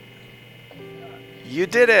You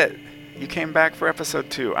did it! You came back for episode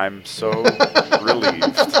 2. I'm so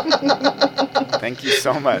relieved. Thank you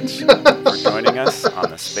so much for joining us on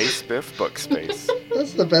the Space Biff Book Space.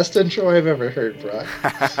 That's the best intro I've ever heard, Brock.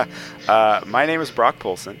 My name is Brock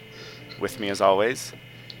Polson. With me, as always,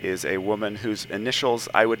 is a woman whose initials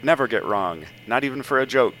I would never get wrong, not even for a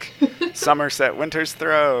joke. Somerset Winters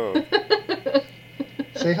Throw.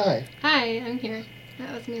 Say hi. Hi, I'm here.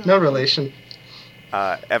 That was me. No relation.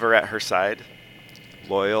 Ever at her side,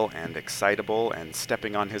 loyal and excitable and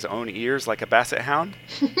stepping on his own ears like a basset hound,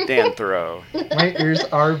 Dan Thoreau. My ears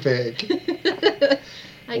are big.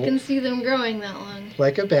 I can see them growing that long.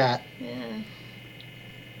 Like a bat. Yeah.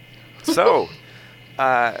 So,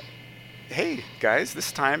 hey guys,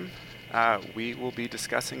 this time we will be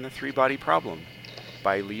discussing The Three-Body Problem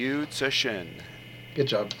by Liu Cixin. Good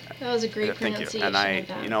job. That was a great Thank pronunciation.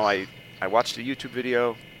 you. And I watched a YouTube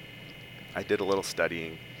video. I did a little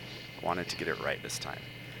studying. Wanted to get it right this time.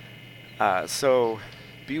 So,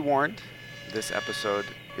 be warned, this episode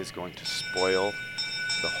is going to spoil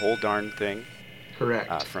the whole darn thing.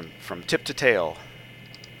 Correct. From tip to tail,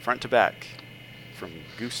 front to back, from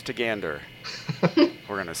goose to gander.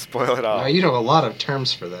 We're going to spoil it all. Now, you know a lot of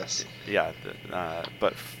terms for this. Yeah,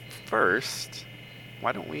 but first,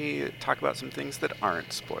 why don't we talk about some things that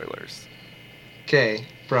aren't spoilers? Okay,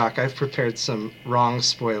 Brock, I've prepared some wrong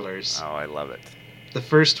spoilers. Oh, I love it. The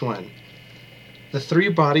first one. The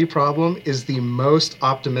three-body problem is the most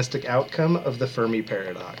optimistic outcome of the Fermi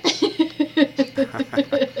paradox.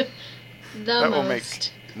 That will make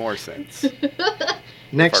more sense.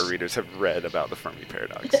 Next, if our readers have read about the Fermi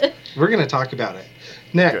paradox. We're going to talk about it.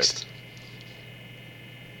 Next.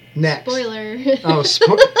 Good. Next. Spoiler. Oh,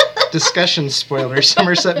 discussion spoiler.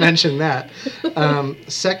 Somerset mentioned that.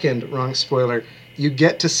 Second, wrong spoiler. You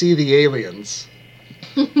get to see the aliens.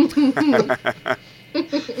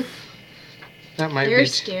 That might They're be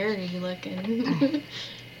scary looking.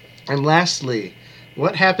 And lastly,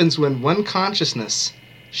 what happens when one consciousness,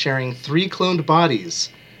 sharing 3 cloned bodies,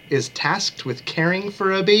 is tasked with caring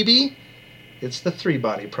for a baby? It's the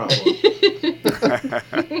three-body problem.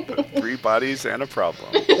 3 bodies and a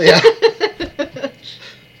problem. Yeah.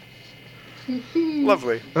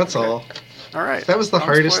 Lovely. That's all. All right. That was the No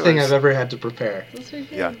hardest thing spoilers. I've ever had to prepare. Those are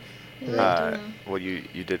good. Yeah. I Well,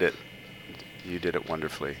 you did it. You did it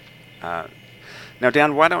wonderfully. Now,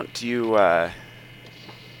 Dan, why don't you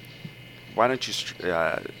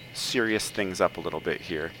serious things up a little bit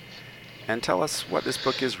here, and tell us what this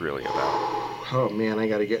book is really about. Oh man, I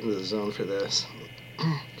gotta get into the zone for this.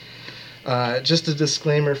 Just a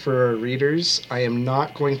disclaimer for our readers, I am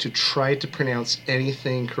not going to try to pronounce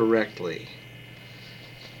anything correctly.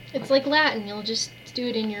 It's like Latin. You'll just do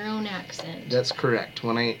it in your own accent. That's correct.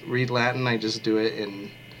 When I read Latin, I just do it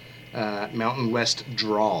in Mountain West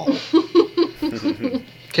drawl.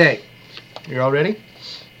 Okay, you all ready?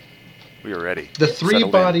 We are ready. The Settled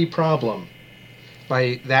Three-Body Problem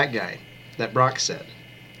by that guy that Brock said.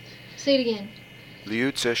 Say it again.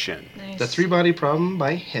 Liu Cixin. Nice. The Three-Body Problem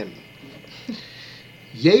by him.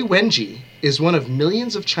 Ye Wenji is one of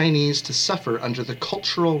millions of Chinese to suffer under the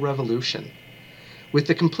Cultural Revolution. With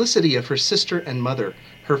the complicity of her sister and mother,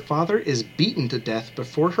 her father is beaten to death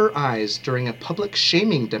before her eyes during a public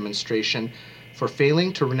shaming demonstration for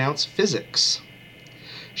failing to renounce physics.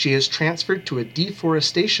 She is transferred to a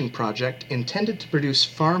deforestation project intended to produce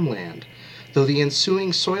farmland, though the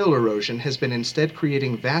ensuing soil erosion has been instead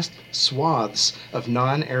creating vast swaths of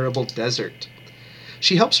non-arable desert.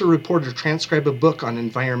 She helps a reporter transcribe a book on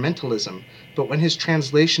environmentalism, but when his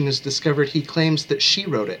translation is discovered, he claims that she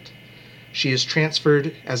wrote it. She is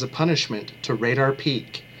transferred as a punishment to Radar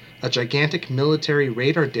Peak, a gigantic military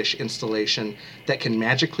radar dish installation that can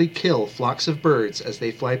magically kill flocks of birds as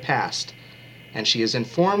they fly past, and she is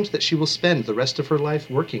informed that she will spend the rest of her life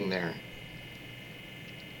working there.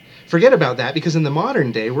 Forget about that, because in the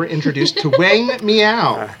modern day, we're introduced to Wang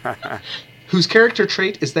Miao, whose character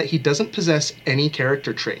trait is that he doesn't possess any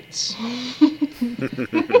character traits.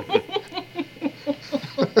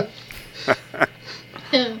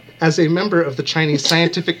 As a member of the Chinese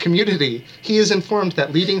scientific community, he is informed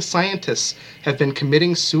that leading scientists have been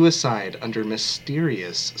committing suicide under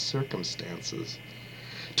mysterious circumstances.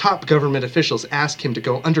 Top government officials ask him to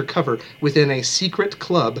go undercover within a secret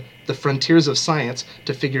club, the Frontiers of Science,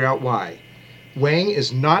 to figure out why. Wang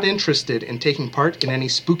is not interested in taking part in any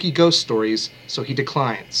spooky ghost stories, so he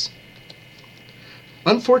declines.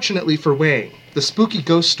 Unfortunately for Wang, the spooky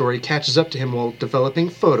ghost story catches up to him while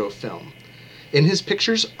developing photo film. In his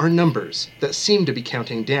pictures are numbers that seem to be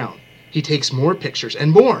counting down. He takes more pictures and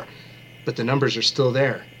more, but the numbers are still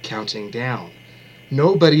there, counting down.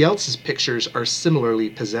 Nobody else's pictures are similarly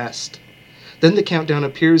possessed. Then the countdown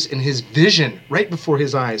appears in his vision right before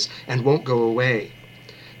his eyes and won't go away.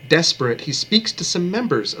 Desperate, he speaks to some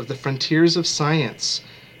members of the Frontiers of Science,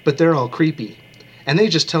 but they're all creepy, and they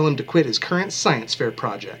just tell him to quit his current science fair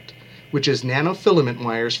project, which is nanofilament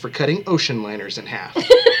wires for cutting ocean liners in half.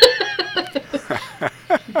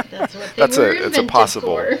 That's what they were it's a invented possible.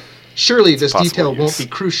 for. Surely this possible detail won't use. be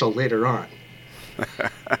crucial later on.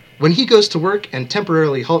 When he goes to work and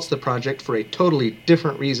temporarily halts the project for a totally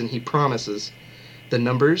different reason he promises, the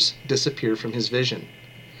numbers disappear from his vision.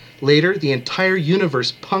 Later, the entire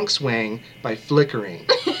universe punks Wang by flickering.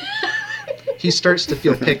 He starts to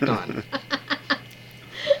feel picked on.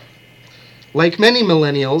 Like many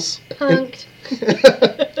millennials, Punked.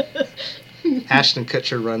 Ashton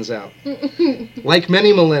Kutcher runs out. Like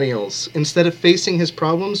many millennials, instead of facing his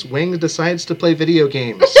problems, Wang decides to play video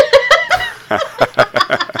games.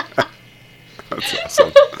 That's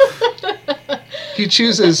awesome. He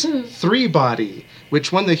chooses Three Body,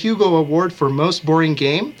 which won the Hugo Award for Most Boring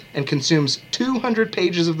Game and consumes 200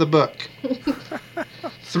 pages of the book.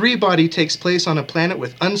 Three Body takes place on a planet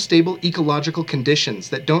with unstable ecological conditions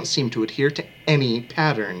that don't seem to adhere to any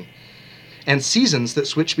pattern, and seasons that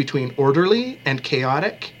switch between orderly and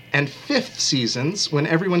chaotic, and fifth seasons when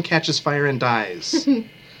everyone catches fire and dies.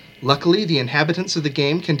 Luckily, the inhabitants of the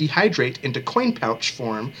game can dehydrate into coin pouch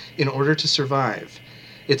form in order to survive.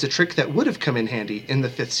 It's a trick that would have come in handy in the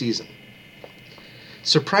fifth season.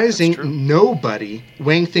 Surprising That's true. nobody,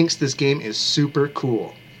 Wang thinks this game is super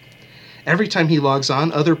cool. Every time he logs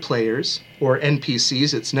on, other players, or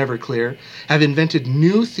NPCs, it's never clear, have invented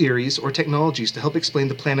new theories or technologies to help explain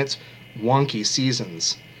the planet's wonky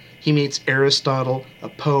seasons. He meets Aristotle, a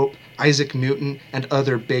pope, Isaac Newton, and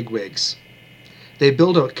other bigwigs. They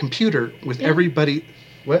build a computer with Yeah. everybody...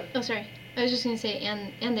 What? Oh, sorry. I was just going to say,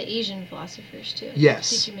 and the Asian philosophers, too.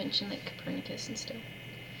 Yes. Did you mention, like, Copernicus and stuff?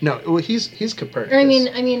 No, well, he's Copernicus. Or, I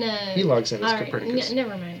mean, He logs in as all right, Copernicus.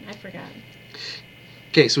 never mind. I forgot.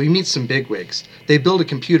 Okay, so he meets some bigwigs. They build a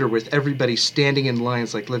computer with everybody standing in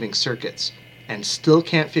lines like living circuits, and still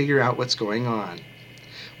can't figure out what's going on.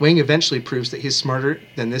 Wang eventually proves that he's smarter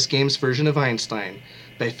than this game's version of Einstein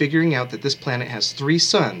by figuring out that this planet has 3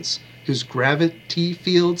 suns whose gravity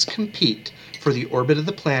fields compete for the orbit of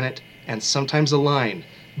the planet and sometimes align,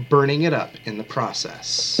 burning it up in the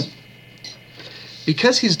process.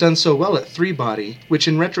 Because he's done so well at Three Body, which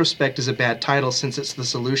in retrospect is a bad title since it's the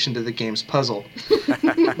solution to the game's puzzle.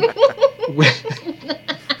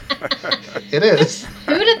 It is.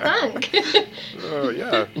 Who'd have thunk? Oh,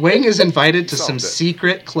 yeah. Wang is invited to some Solved it.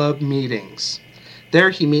 secret club meetings. There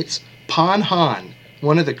he meets Pan Han,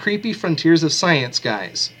 one of the creepy Frontiers of Science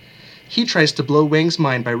guys. He tries to blow Wang's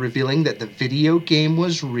mind by revealing that the video game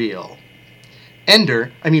was real.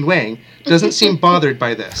 Wang, doesn't seem bothered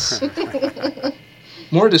by this.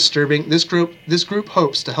 More disturbing, this group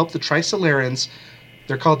hopes to help the Trisolarans.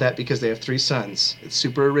 They're called that because they have 3 suns. It's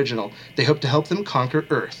super original. They hope to help them conquer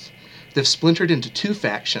Earth. They've splintered into 2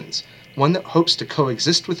 factions, one that hopes to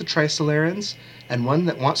coexist with the Trisolarans, and one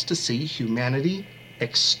that wants to see humanity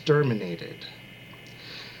exterminated.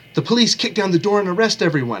 The police kick down the door and arrest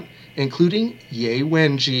everyone, including Ye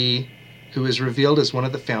Wenji, who is revealed as one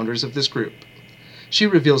of the founders of this group. She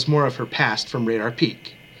reveals more of her past from Radar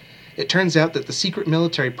Peak. It turns out that the secret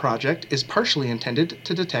military project is partially intended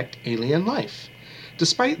to detect alien life.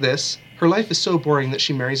 Despite this, her life is so boring that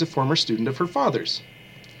she marries a former student of her father's.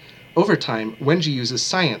 Over time, Wenji uses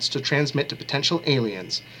science to transmit to potential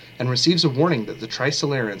aliens and receives a warning that the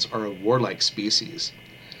Trisolarans are a warlike species.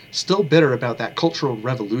 Still bitter about that cultural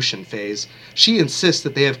revolution phase, she insists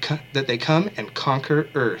that they come and conquer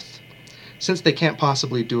Earth, since they can't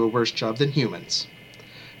possibly do a worse job than humans.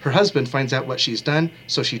 Her husband finds out what she's done,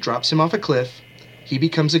 so she drops him off a cliff. He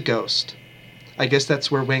becomes a ghost. I guess that's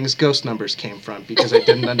where Wang's ghost numbers came from, because I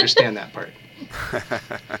didn't understand that part.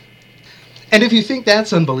 And if you think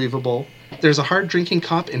that's unbelievable, there's a hard-drinking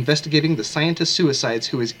cop investigating the scientist suicides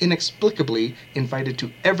who is inexplicably invited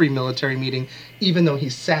to every military meeting, even though he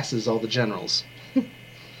sasses all the generals.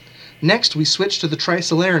 Next, we switch to the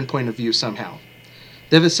Trisolaran point of view somehow.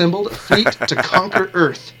 They've assembled a fleet to conquer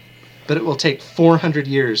Earth, but it will take 400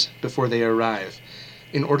 years before they arrive.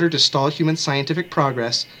 In order to stall human scientific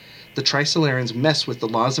progress, the Trisolarans mess with the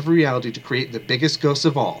laws of reality to create the biggest ghosts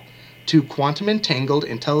of all, 2 quantum-entangled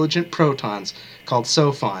intelligent protons called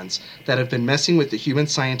sophons that have been messing with the human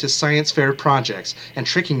scientists' science fair projects and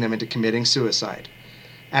tricking them into committing suicide.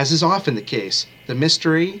 As is often the case, the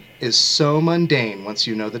mystery is so mundane once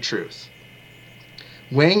you know the truth.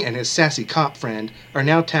 Wang and his sassy cop friend are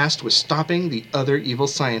now tasked with stopping the other evil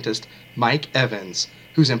scientist, Mike Evans,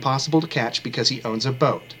 who's impossible to catch because he owns a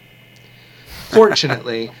boat.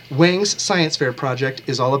 Fortunately, Wang's science fair project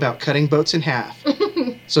is all about cutting boats in half.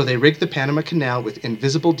 So they rig the Panama Canal with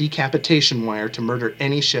invisible decapitation wire to murder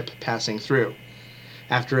any ship passing through.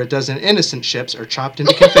 After a dozen innocent ships are chopped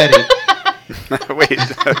into confetti, Wait.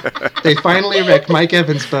 they finally wreck Mike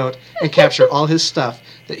Evans' boat and capture all his stuff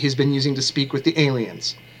that he's been using to speak with the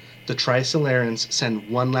aliens. The Trisolarans send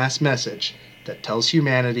one last message that tells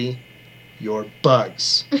humanity, "You're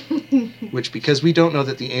bugs." Which, because we don't know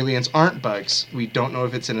that the aliens aren't bugs, we don't know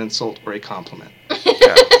if it's an insult or a compliment.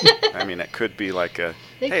 Yeah. I mean, it could be like a,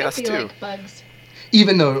 They hey, could us be too. like bugs.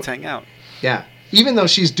 Even though, Let's hang out. yeah, even though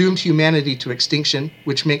she's doomed humanity to extinction,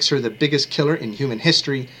 which makes her the biggest killer in human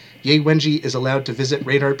history, Ye Wenji is allowed to visit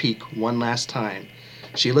Radar Peak one last time.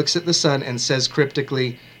 She looks at the sun and says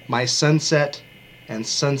cryptically, "My sunset and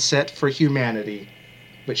sunset for humanity,"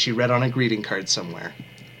 which she read on a greeting card somewhere.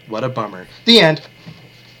 What a bummer. The end.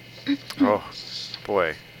 Oh,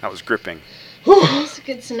 boy. That was gripping. That was a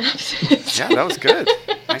good synopsis. Yeah, that was good.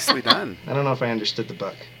 Nicely done. I don't know if I understood the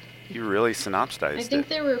book. You really synopsized I think it.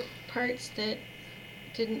 there were parts that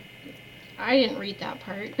didn't. I didn't read that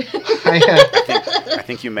part. I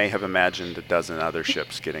think you may have imagined a dozen other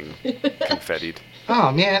ships getting confettied.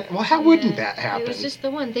 Oh, man. Well, how wouldn't that happen? It was just the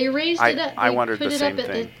one. They raised I- it up. I They wondered put the it same up at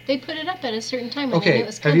thing. They put it up at a certain time when they knew Okay, it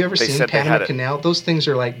was have coming. you ever They seen said they Panama had it. Canal? Those things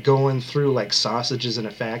are like going through like sausages in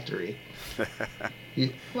a factory.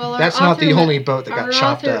 Well, That's not the only boat that got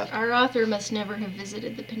chopped up. Our author must never have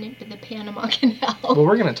visited the Panama Canal. Well,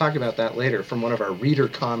 we're going to talk about that later from one of our reader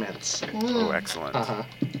comments. Oh, excellent. Uh-huh.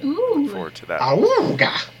 Ooh. Look forward to that.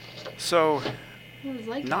 Auga! So, It was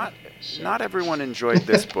like not that shit. not everyone enjoyed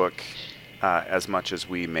this book as much as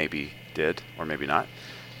we maybe did, or maybe not.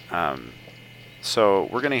 So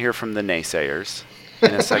we're going to hear from the naysayers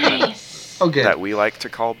in a segment Nice. Oh, good. that we like to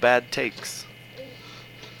call bad takes.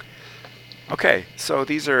 Okay, so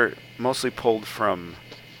these are mostly pulled from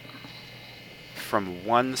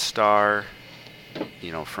 1 star,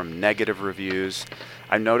 from negative reviews.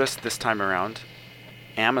 I noticed this time around,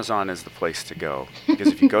 Amazon is the place to go, because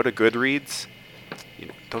if you go to Goodreads,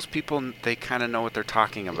 those people, they kind of know what they're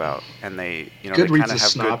talking about, and they they Goodreads kind of is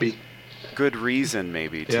have snobby. good reason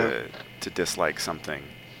maybe Yeah. to dislike something.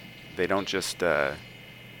 They don't just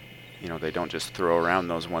they don't just throw around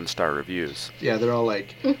those 1-star reviews. Yeah, they're all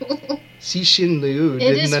like, Cixin Liu It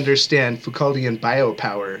didn't is- understand Foucauldian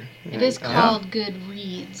biopower. It is And, called Good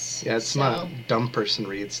Reads. Yeah, it's so- not dumb person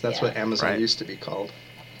reads. That's Yeah. what Amazon Right. used to be called.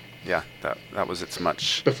 Yeah, that was its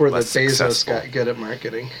much Before the less Bezos successful. got good at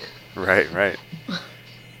marketing. Right.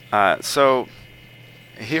 So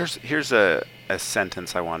here's a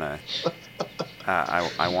sentence I want to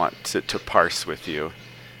I want to parse with you.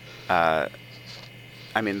 The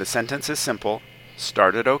sentence is simple.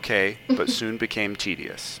 Started okay, but soon became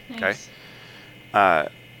tedious. Okay. Nice.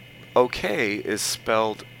 Okay is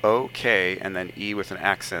spelled okay and then E with an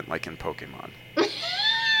accent, like in Pokemon.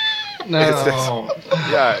 No.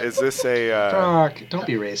 Yeah, is this a? Brock, don't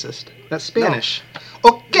be racist. That's Spanish.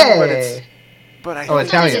 No, Okay. but I Oh, think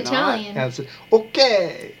Italian. it's not. Italian. Yeah, it's-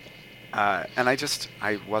 okay. And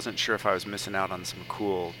I wasn't sure if I was missing out on some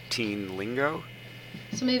cool teen lingo.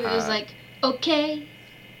 So maybe it was like, okay.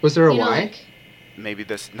 Was there a you know, Y? like, Maybe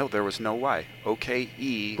no, there was no Y. Okay,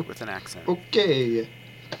 E with an accent. Okay.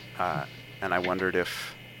 And I wondered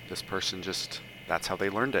if this person that's how they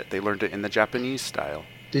learned it. They learned it in the Japanese style.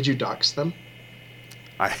 Did you dox them?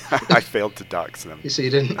 I failed to dox them. So you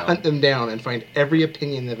didn't No. hunt them down and find every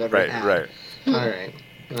opinion they've ever had. Right. All right.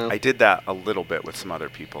 Well, I did that a little bit with some other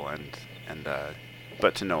people,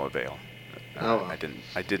 but to no avail. Oh, well.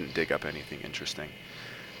 I didn't dig up anything interesting.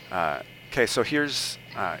 Okay, so here's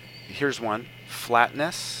one: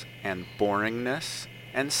 flatness and boringness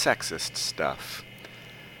and sexist stuff.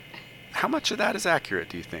 How much of that is accurate,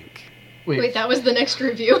 do you think? wait, that was the next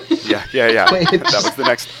review. Yeah. Wait, That was the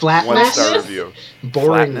next flatness? 1-star review.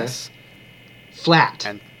 boringness. Flat.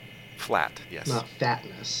 And flat, yes. Not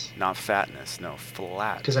fatness. Not fatness, no,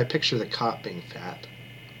 flat. Because I picture the cop being fat.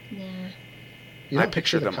 Nah. You I don't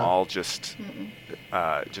picture the them cop- all just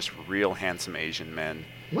Mm-mm. real handsome Asian men,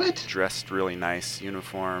 What? dressed really nice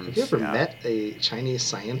uniforms. Have you ever Yeah. met a Chinese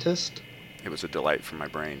scientist? It was a delight for my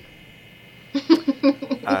brain.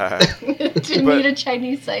 Didn't but- need a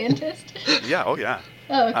Chinese scientist. Yeah, oh yeah.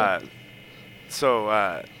 Oh, okay.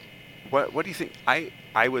 What do you think?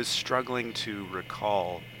 I was struggling to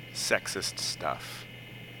recall sexist stuff,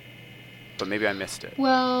 but maybe I missed it.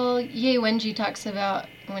 Well, Ye Wenji talks about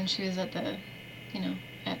when she was at the,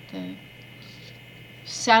 at the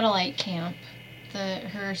satellite camp,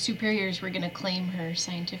 her superiors were going to claim her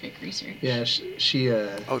scientific research. Yeah, she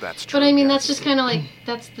Oh, that's true. But I mean, yes. that's just kind of like,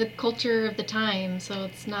 that's the culture of the time, so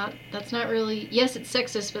that's not really, yes, it's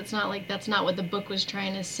sexist, but it's not like, that's not what the book was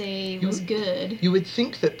trying to say was good. You would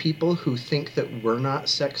think that people who think that we're not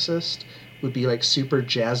sexist would be like super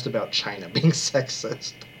jazzed about China being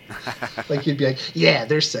sexist. Like you'd be like, yeah,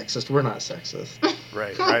 they're sexist, we're not sexist.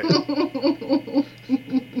 Right.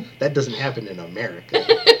 That doesn't happen in America.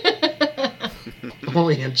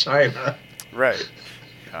 Only in China. Right.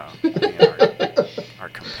 Yeah, our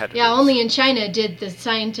competitors. Yeah, only in China did the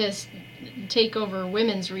scientists take over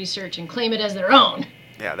women's research and claim it as their own.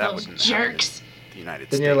 Yeah, that Those wouldn't happen in jerks. the United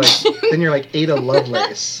Then States. you're like Ada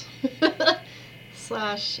Lovelace, /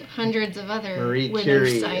 hundreds of other Marie women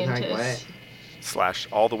Curie, scientists.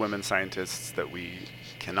 / all the women scientists that we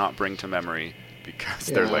cannot bring to memory because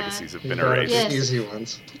their Yeah. legacies have been You brought up erased. Yes. the easy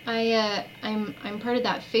ones. I'm part of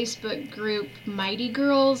that Facebook group Mighty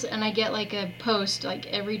Girls, and I get like a post like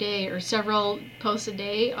every day or several posts a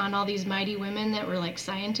day on all these mighty women that were like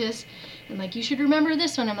scientists, and like, you should remember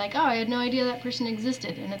this one. I'm like, oh, I had no idea that person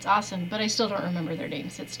existed, and it's awesome, but I still don't remember their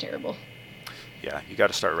names. It's terrible. Yeah, you got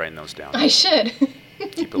to start writing those down. I should.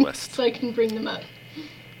 Keep a list. So I can bring them up.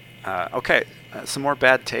 Okay, some more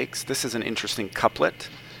bad takes. This is an interesting couplet.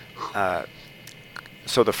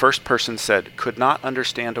 So the first person said, could not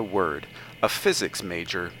understand a word. A physics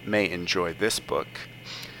major may enjoy this book.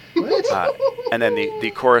 What? And then the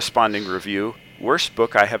corresponding review, worst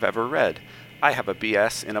book I have ever read. I have a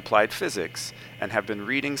BS in applied physics and have been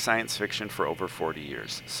reading science fiction for over 40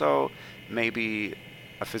 years. So maybe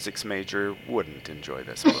a physics major wouldn't enjoy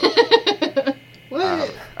this book.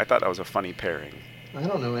 What? I thought that was a funny pairing. I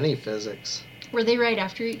don't know any physics. Were they right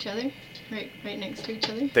after each other? Right next to each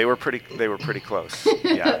other? They were pretty close.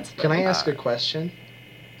 Yeah. That's Can I funny. ask a question?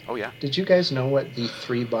 Oh yeah. Did you guys know what the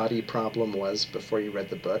three-body problem was before you read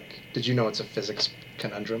the book? Did you know it's a physics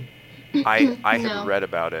conundrum? I had No. read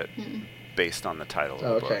about it Mm-mm. based on the title of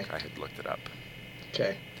Oh, the okay. book. I had looked it up.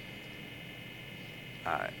 Okay.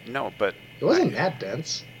 No, but It wasn't that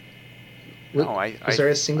dense. No, Was there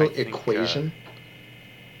a single I think, equation?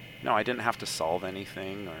 No, I didn't have to solve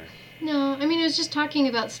anything or. No, I mean, it was just talking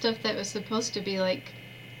about stuff that was supposed to be like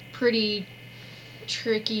pretty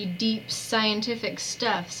tricky, deep scientific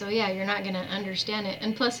stuff. So yeah, you're not going to understand it.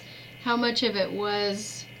 And plus, how much of it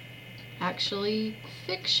was actually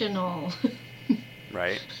fictional?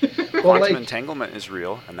 Right. Well, Quantum like- entanglement is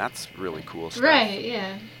real, and that's really cool stuff. Right,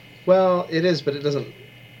 yeah. Well, it is, but it doesn't.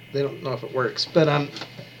 They don't know if it works. But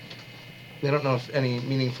they don't know if any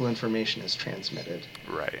meaningful information is transmitted.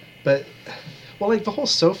 Right. But, well, like the whole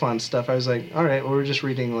Sophon stuff, I was like, all right, well, we're just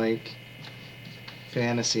reading like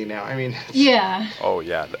fantasy now. I mean, Yeah. Oh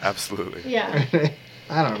yeah, absolutely. Yeah.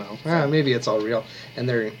 I don't know. Maybe it's all real, and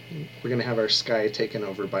we're gonna have our sky taken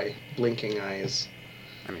over by blinking eyes,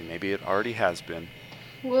 I mean, maybe it already has been.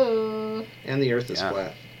 Whoa. and the Earth is Yeah.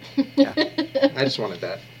 flat. Yeah. I just wanted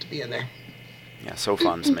that to be in there. Yeah.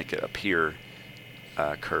 Sophons make it appear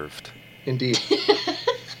curved. Indeed.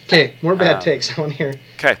 Okay, more bad takes. I want to hear.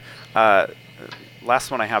 Okay.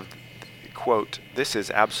 Last one I have. Quote, this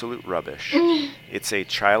is absolute rubbish. It's a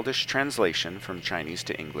childish translation from Chinese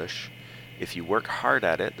to English. If you work hard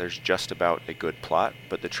at it, there's just about a good plot,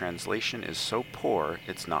 but the translation is so poor,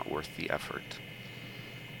 it's not worth the effort.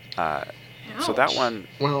 So that Ouch. one,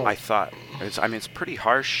 Well- I thought, it's pretty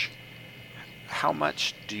harsh. How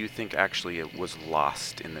much do you think actually it was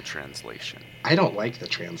lost in the translation? I don't like the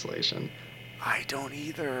translation. I don't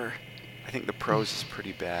either. I think the prose is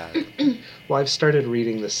pretty bad. Well, I've started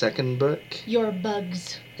reading the second book, Your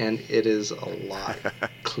bugs. and it is a lot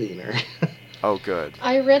cleaner. Oh, good.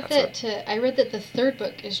 I read That's I read that the third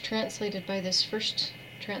book is translated by this first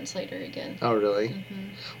translator again. Oh, really? Mm-hmm.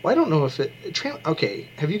 Well, I don't know if it. Okay,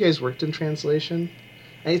 have you guys worked in translation?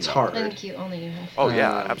 It's No. hard. I think you have. Oh,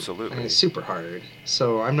 yeah, I absolutely. mean, it's super hard.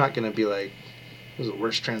 So I'm not going to be like, this is the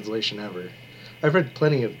worst translation ever. I've read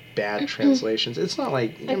plenty of bad translations. It's not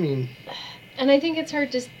like, I mean, And I think it's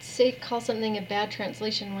hard to call something a bad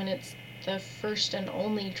translation when it's the first and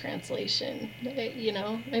only translation. You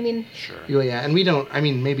know, I mean, Sure. yeah, and we don't, I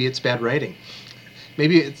mean, maybe it's bad writing.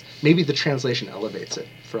 Maybe the translation elevates it,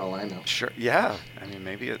 for all I know. Sure. Yeah. I mean,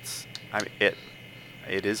 maybe it's. I mean,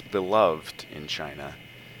 it is beloved in China,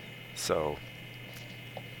 so.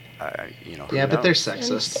 Who Yeah, but they're knows?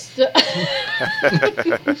 sexist.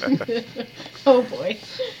 Oh boy.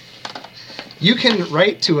 You can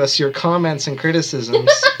write to us your comments and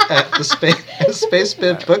criticisms at the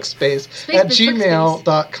spacebit bookspace at Spacebit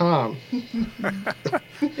gmail.com.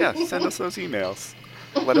 Yeah, send us those emails.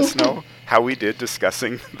 Let us know how we did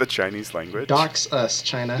discussing the Chinese language. Dox us,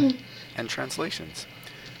 China. and translations.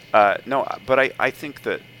 No, but I think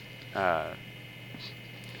that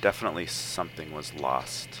definitely something was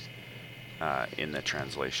lost in the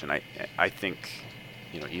translation. I think,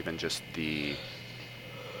 even just the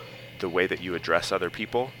way that you address other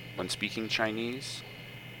people when speaking Chinese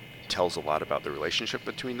tells a lot about the relationship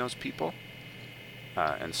between those people.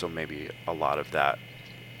 And so maybe a lot of that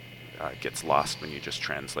gets lost when you just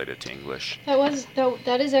translate it to English.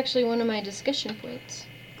 That is actually one of my discussion points.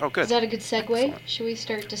 Oh, good. Is that a good segue? Excellent. Should we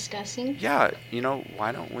start discussing? Yeah,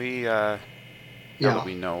 why don't we, now that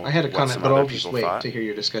we know I had a what comment, some but other I'll just people wait thought. to hear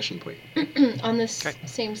your discussion point. On this Okay.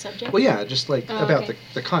 same subject? Well, yeah, just like Oh, about okay.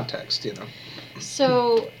 the context,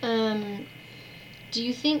 So, do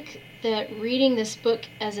you think that reading this book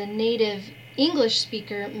as a native English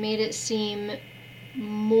speaker made it seem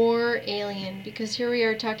more alien? Because here we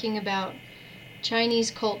are talking about Chinese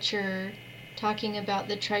culture, talking about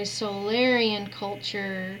the Trisolarian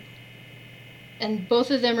culture, and both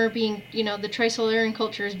of them are being, the Trisolarian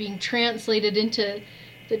culture is being translated into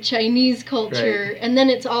the Chinese culture, Right. and then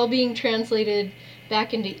it's all being translated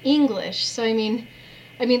back into English. So I mean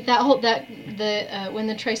when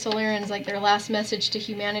the Trisolarians, like, their last message to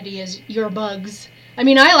humanity is "You're bugs." I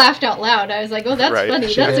mean, I laughed out loud. I was like, "Oh, that's Right. funny."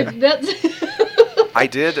 She did. That's. I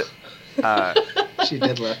did. She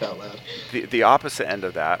did laugh out loud. The opposite end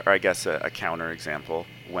of that, or I guess a counter example,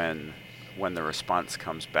 when the response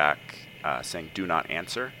comes back saying "Do not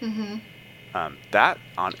answer," Mm-hmm.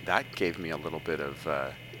 that gave me a little bit of.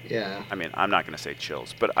 Yeah. I mean, I'm not going to say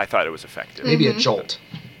chills, but I thought it was effective. Maybe Mhm. a jolt.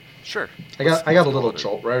 Sure. I got a little call it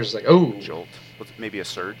jolt where I was just like, oh, jolt. Maybe a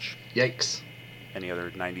surge. yikes. Any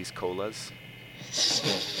other 90s colas?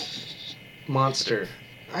 Monster.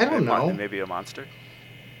 I don't know. Maybe a monster.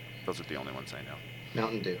 Those are the only ones I know.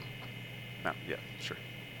 Mountain Dew. No, yeah, sure.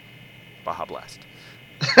 Baja Blast.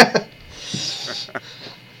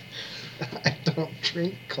 I don't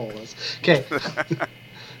drink colas. Okay.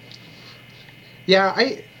 Yeah,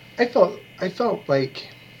 I felt like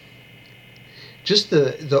just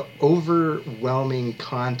the overwhelming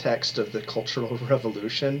context of the Cultural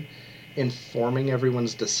Revolution informing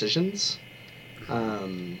everyone's decisions.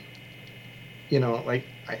 Like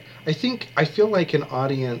I feel like an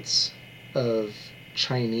audience of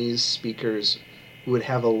Chinese speakers would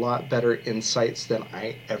have a lot better insights than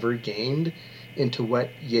I ever gained into what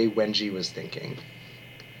Ye Wenji was thinking.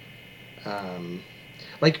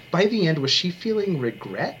 Like, by the end, was she feeling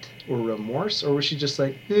regret or remorse, or was she just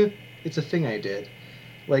like, it's a thing I did?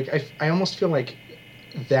 Like, I almost feel like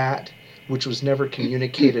that, which was never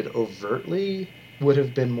communicated overtly, would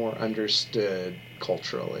have been more understood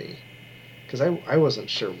culturally. Because I wasn't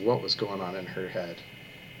sure what was going on in her head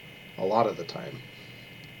a lot of the time.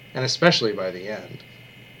 And especially by the end.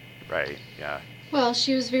 Right, yeah. Well,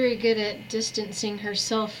 she was very good at distancing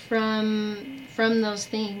herself from those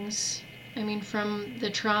things. I mean, from the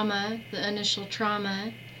trauma, the initial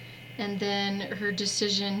trauma, and then her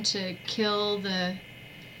decision to kill the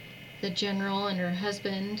general and her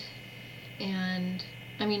husband. And,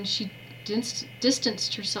 I mean, she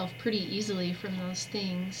distanced herself pretty easily from those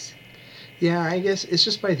things. Yeah, I guess it's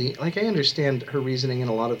just I understand her reasoning in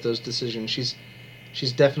a lot of those decisions. She's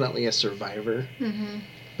definitely a survivor. Mm-hmm.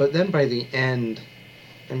 But then by the end,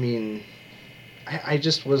 I mean, I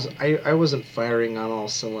just I wasn't firing on all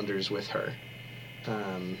cylinders with her.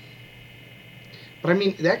 But I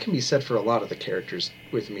mean, that can be said for a lot of the characters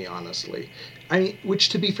with me, honestly. I mean, which,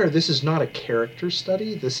 to be fair, this is not a character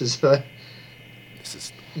study. This is This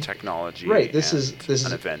is technology. Right. This is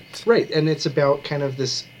an event. Right, and it's about kind of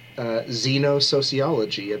this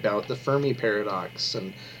xenosociology about the Fermi paradox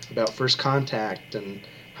and about first contact and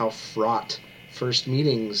how fraught first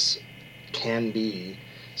meetings can be.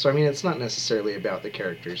 So I mean, it's not necessarily about the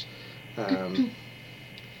characters.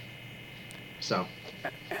 So.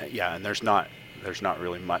 Yeah, and there's not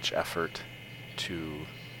really much effort to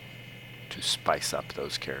spice up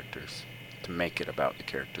those characters, to make it about the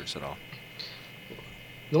characters at all.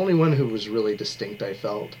 The only one who was really distinct, I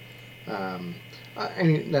felt, I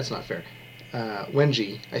mean, that's not fair.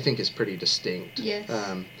 Wenji, I think, is pretty distinct. Yes.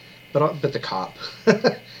 But the cop,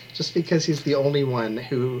 just because he's the only one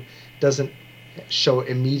who doesn't show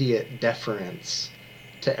immediate deference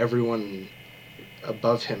to everyone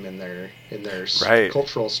above him in their Right.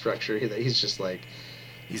 cultural structure. He's just like,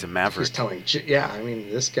 He's a maverick. he's telling. Yeah, I mean,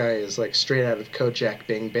 this guy is like straight out of Kojak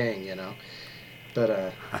Bang Bang,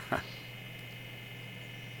 But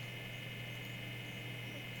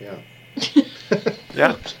yeah.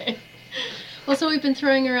 Yeah. Okay. Well, so we've been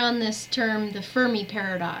throwing around this term, the Fermi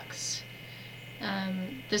paradox.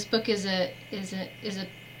 This book is a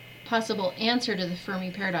possible answer to the Fermi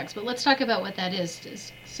paradox. But let's talk about what that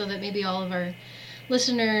is, so that maybe all of our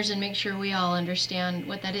listeners, and make sure we all understand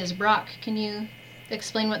what that is. Brock, can you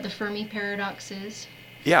explain what the Fermi paradox is?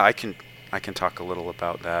 Yeah, I can talk a little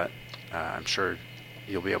about that. I'm sure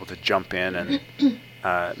you'll be able to jump in and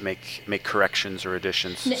make corrections or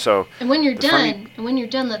additions. So, and when you're done,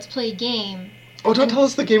 let's play a game. Oh, don't tell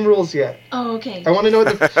us the game rules yet. Oh, okay. I want to know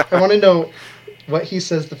I want to know what he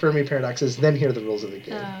says the Fermi paradox is, then hear the rules of the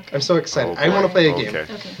game. Oh, okay. I'm so excited. Oh, I want to play a game.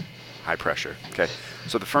 Okay. High pressure. Okay.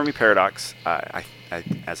 So the Fermi paradox,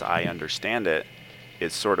 as I understand it,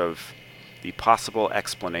 is sort of the possible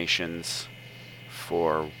explanations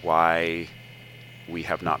for why we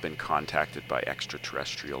have not been contacted by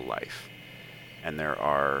extraterrestrial life. And there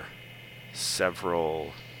are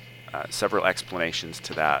several explanations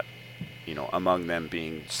to that, among them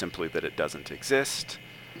being simply that it doesn't exist,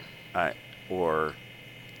 or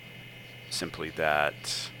simply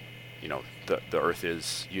that, the Earth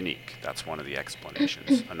is unique. That's one of the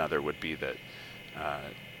explanations. Another would be that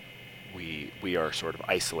we are sort of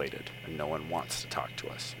isolated and no one wants to talk to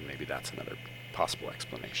us. And maybe that's another possible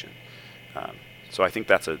explanation. So I think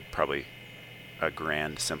that's probably a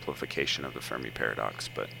grand simplification of the Fermi paradox.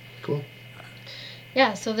 But cool.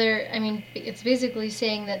 Yeah, so it's basically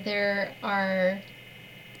saying that there are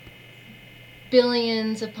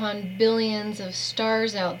billions upon billions of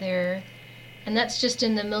stars out there, and that's just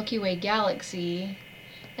in the Milky Way galaxy.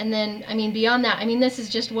 And then, beyond that, this is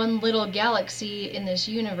just one little galaxy in this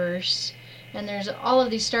universe, and there's all of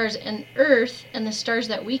these stars, and Earth and the stars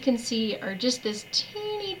that we can see are just this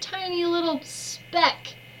teeny tiny little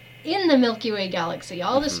speck in the Milky Way galaxy.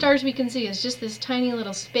 All the stars we can see is just this tiny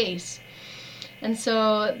little space. And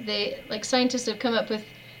so scientists have come up with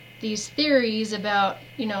these theories about,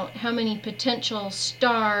 how many potential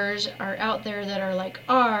stars are out there that are like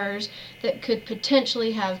ours, that could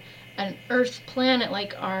potentially have an Earth planet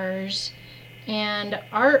like ours. And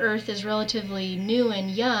our Earth is relatively new and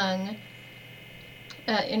young.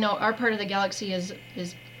 Our part of the galaxy is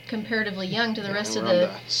comparatively young to the rest of the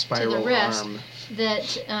spiral arm.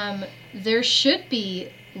 That there should be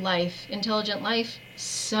intelligent life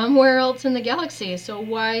somewhere else in the galaxy. So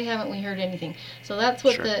why haven't we heard anything? So that's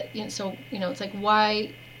what it's like,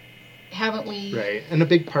 why haven't we? Right, and a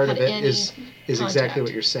big part of it is contact? Exactly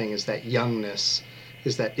what you're saying. Is that youngness?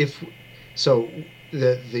 Is that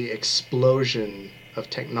the explosion of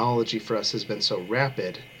technology for us has been so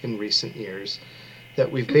rapid in recent years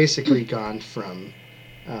that we've basically gone from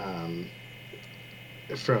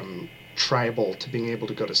tribal to being able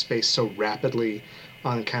to go to space so rapidly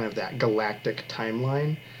on kind of that galactic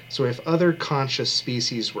timeline. So if other conscious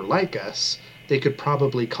species were like us, they could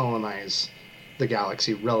probably colonize the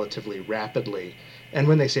galaxy relatively rapidly. And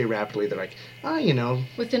when they say rapidly, they're like,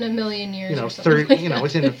 within a million years,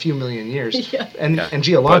 within a few million years. Yeah. And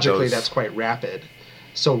geologically, that's quite rapid.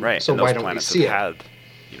 So why don't we see it?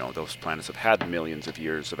 Those planets have had millions of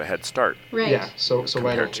years of a head start. Right. Yeah. So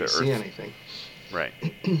why don't we see Earth. anything? Right.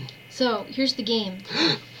 So here's the game.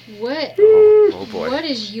 What? Oh boy. What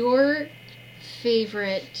is your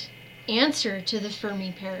favorite answer to the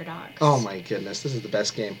Fermi paradox? Oh my goodness, this is the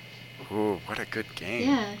best game. Ooh, what a good game.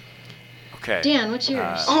 Yeah. Okay. Dan, what's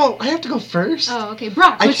yours? I have to go first? Oh, okay.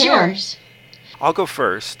 Brock, what's yours? I'll go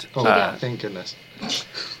first. Oh, thank goodness.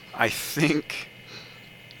 I think,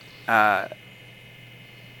 there's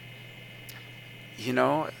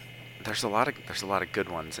a lot of good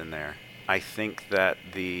ones in there. I think that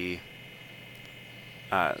the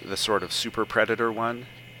sort of super predator one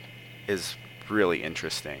is really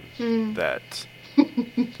interesting. That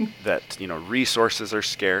resources are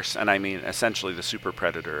scarce, and essentially the super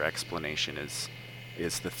predator explanation is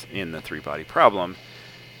in the three-body problem,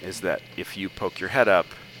 is that if you poke your head up,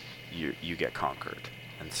 you get conquered,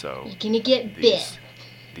 and so you're gonna get bit.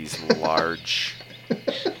 These large.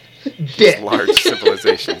 Large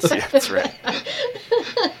civilizations. Yeah, that's right.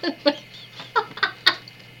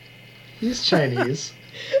 He's Chinese.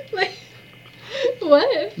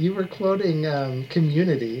 What? You were quoting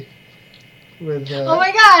Community with. Oh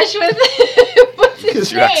my gosh! What's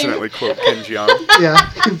his you name? accidentally quote Ken Jeong.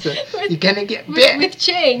 Yeah, you're gonna get bit. With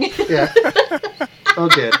Chang. Yeah. Oh,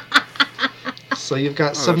 good. So you've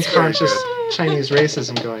got subconscious Chinese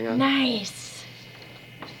racism going on. Nice.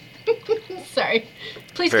 Sorry.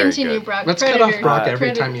 Please Very continue, good. Brock. Let's Predator. cut off Brock every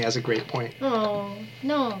Predator. time he has a great point. Oh,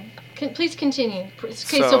 no. Please continue. Okay,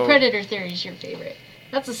 So so Predator theory is your favorite.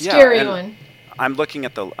 That's a scary one. I'm looking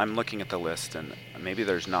at the list, and maybe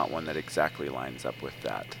there's not one that exactly lines up with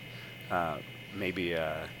that. Maybe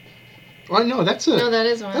Well, no, that's a. No, that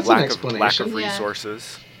is one. That's an lack explanation. of Yeah.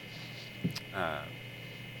 resources.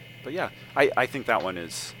 But yeah, I think that one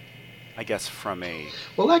is I guess from a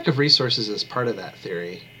Well, lack of resources is part of that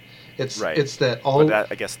theory. It's right. it's that all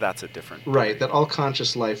I guess that's a different right theory. that all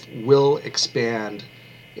conscious life will expand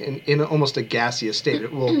in almost a gaseous state.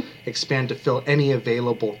 It will expand to fill any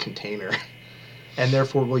available container, and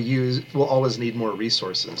therefore will always need more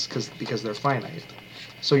resources because they're finite.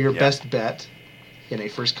 So your best bet in a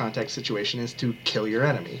first contact situation is to kill your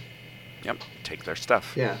enemy. Yep, take their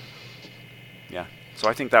stuff. Yeah. Yeah. So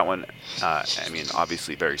I think that one, I mean,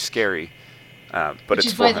 obviously very scary, but Which it's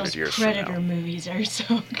is why 400 those years Predator from now. movies are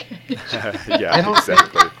so good. Yeah, I don't-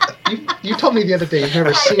 exactly. You told me the other day you've never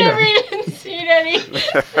I've seen never them. even seen any.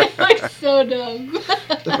 They look so dumb.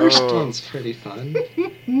 The first Oh. one's pretty fun,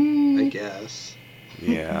 I guess.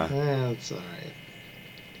 Yeah. That's all right.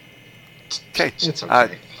 Okay. It's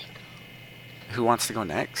okay. Who wants to go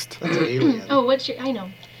next? That's Alien. Oh, what's your? I know.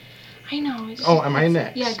 It's Oh, am I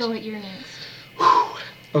next? Yeah, go ahead. You're next. Whew.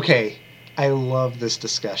 Okay, I love this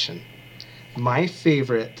discussion. My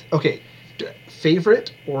favorite. Okay,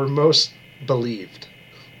 favorite or most believed?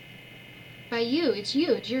 By you, it's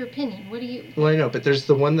you. It's your opinion. What do you? Well, I know, but there's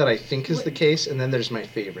the one that I think is the case, and then there's my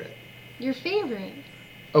favorite. Your favorite?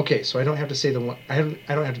 Okay, so I don't have to say the one. I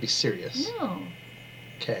don't have to be serious. No.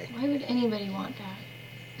 Okay. Why would anybody want that?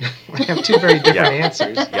 I have two very different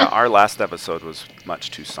answers. Yeah, our last episode was much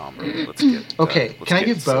too somber. Let's get. Okay, let's can I get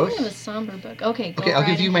give silly. both? Kind of a somber book. Okay, go Okay, I'll right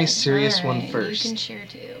give you my ahead. serious All one right, first. You can share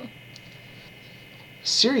too.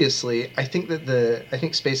 Seriously, I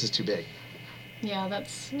think space is too big. Yeah,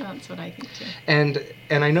 that's what I think too.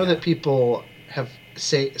 And I know that people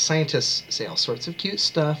scientists say all sorts of cute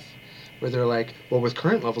stuff where they're like, well, with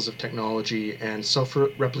current levels of technology and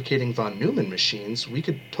self-replicating von Neumann machines, we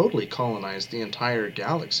could totally colonize the entire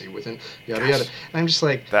galaxy within yada yada. And I'm just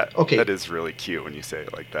like, okay, that is really cute when you say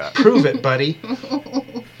it like that. prove it, buddy.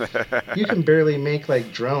 You can barely make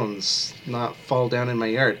like drones not fall down in my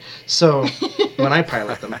yard. So when I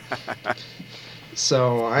pilot them.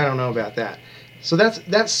 So I don't know about that. So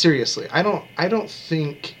that's seriously. I don't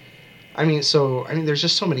think. I mean, there's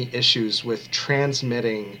just so many issues with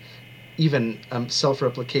transmitting even a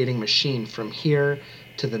self-replicating machine from here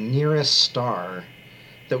to the nearest star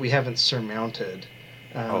that we haven't surmounted.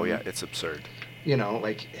 Oh yeah, it's absurd. You know,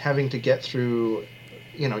 like having to get through.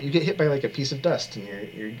 You know, you get hit by like a piece of dust and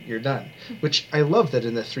you're done. Which I love that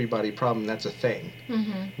in the three-body problem that's a thing.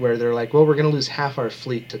 Mm-hmm. Where they're like, well, we're going to lose half our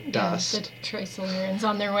fleet to Yeah, dust. the Trisolarans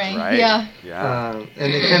on their way. Right. Yeah. Yeah.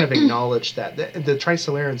 And they kind of acknowledge that. The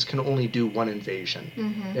Trisolarans can only do one invasion.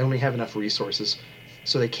 Mm-hmm. They only have enough resources.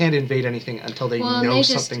 So they can't invade anything until they Well, know they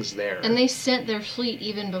just- something's there. And they sent their fleet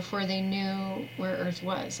even before they knew where Earth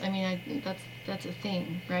was. I mean, that's a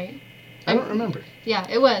thing, right? I don't remember. Yeah,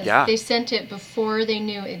 it was. Yeah. They sent it before they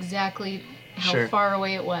knew exactly how Sure. far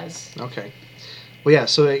away it was. Okay. Well, yeah,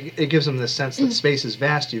 so it gives them this sense that space is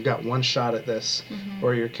vast. You've got one shot at this, Mhm.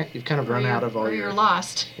 or you've kind of run out of all or your... you're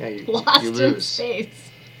lost. Yeah, you Lost in lose. space.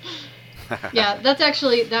 Yeah, that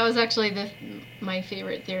was actually my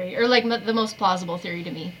favorite theory, or like the most plausible theory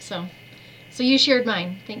to me. So you shared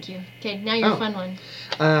mine. Thank you. Okay, now your Oh. fun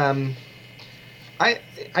one.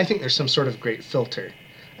 I think there's some sort of great filter,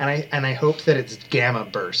 and I hope that it's gamma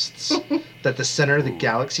bursts, that the center of the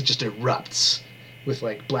galaxy just erupts with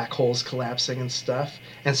like black holes collapsing and stuff,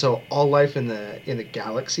 and so all life in the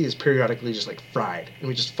galaxy is periodically just like fried, and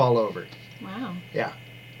we just fall over. Wow. Yeah,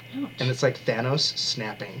 Ouch. and it's like Thanos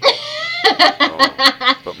snapping.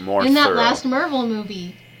 Oh, but more In that thorough. last Marvel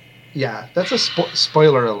movie. Yeah, that's a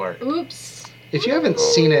spoiler alert. Oops. If you haven't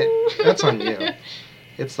seen it, that's on you.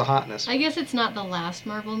 It's the hotness. I guess it's not the last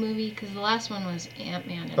Marvel movie because the last one was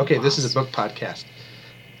Ant-Man and Okay, the this is a Wasp. book podcast.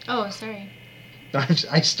 Oh, sorry.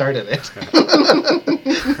 I started it.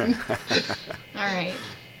 All right.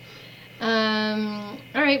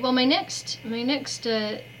 All right. Well, my next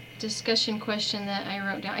discussion question that I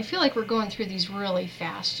wrote down. I feel like we're going through these really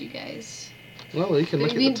fast, you guys. Well, you can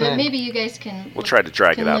look at the But time. maybe you guys can. We'll try to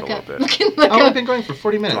drag can it out look a up- little bit. can look Oh, we've up- been going for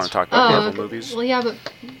 40 Do minutes. you want to talk about Oh, Marvel movies? Well, yeah, but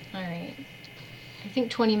all right. I think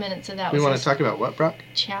 20 minutes of that We was want to us talk about what, Brock?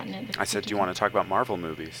 chatting at the I said, do you want to talk about Marvel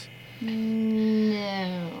movies?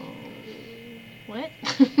 No. What?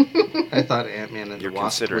 I thought Ant-Man and You're the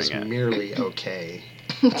Wasp was considering it. merely okay.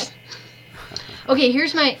 Okay,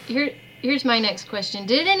 here's my next question.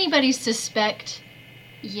 Did anybody suspect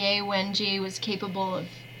Ye Wenji was capable of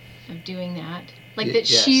doing that? Like that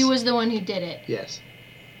she yes. was the one who did it? Yes.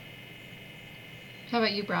 How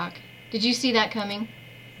about you, Brock? Did you see that coming?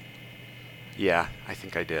 Yeah, I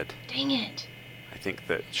think I did. Dang it. I think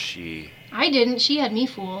that she I didn't. She had me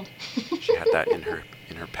fooled. had that in her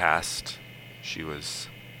past. She was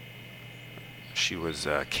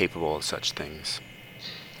capable of such things.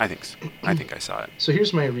 I think so. I think I saw it. So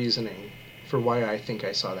here's my reasoning for why I think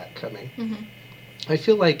I saw that coming. Mm-hmm. I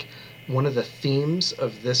feel like one of the themes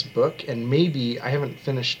of this book, and maybe I haven't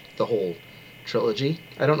finished the whole trilogy.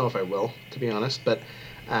 I don't know if I will, to be honest, but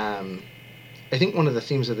I think one of the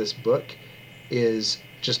themes of this book is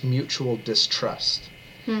just mutual distrust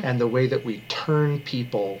and the way that we turn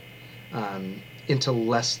people into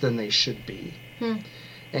less than they should be.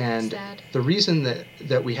 And Sad. the reason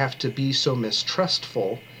that we have to be so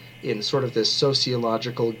mistrustful in sort of this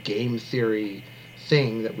sociological game theory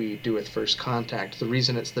thing that we do with First Contact, the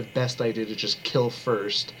reason it's the best idea to just kill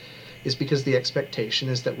first is because the expectation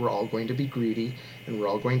is that we're all going to be greedy and we're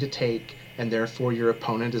all going to take, and therefore your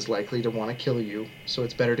opponent is likely to want to kill you, so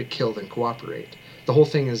it's better to kill than cooperate. The whole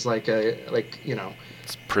thing is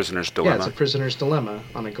It's prisoner's dilemma. yeah, it's a prisoner's dilemma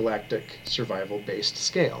on a galactic survival-based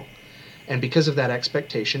scale. And because of that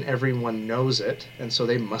expectation, everyone knows it, and so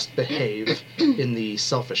they must behave in the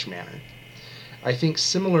selfish manner. I think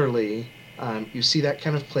similarly, you see that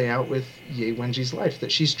kind of play out with Ye Wenji's life,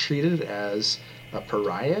 that she's treated as a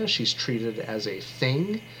pariah, she's treated as a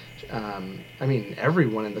thing. I mean,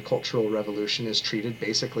 everyone in the Cultural Revolution is treated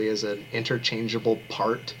basically as an interchangeable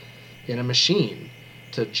part in a machine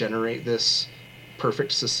to generate this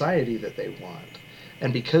perfect society that they want.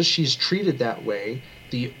 And because she's treated that way,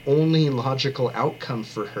 the only logical outcome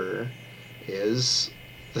for her is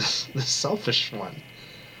the selfish one.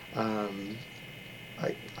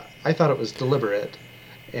 I thought it was deliberate,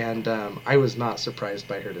 and I was not surprised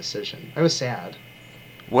by her decision. I was sad.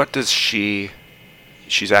 What does she's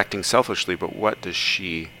acting selfishly, but what does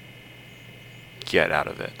she get out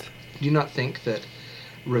of it? Do you not think that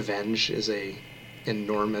revenge is a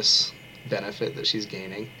enormous benefit that she's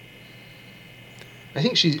gaining? I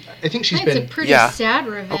think she's It's been a pretty Yeah. sad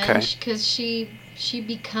revenge Okay. because she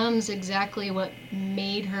becomes exactly what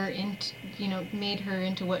made her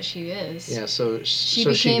into what she is. yeah. So She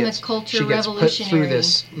so became a gets, culture she gets put revolutionary. through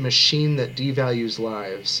this machine that devalues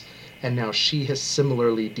lives, and now she has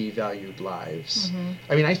similarly devalued lives.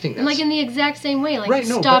 I mean, I think And that's like in the exact same way, like Right,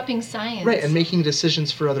 no, but- stopping science. right, and making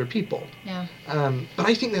decisions for other people. Yeah. But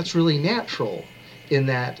I think that's really natural, in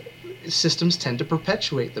that systems tend to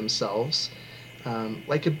perpetuate themselves,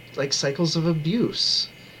 like cycles of abuse.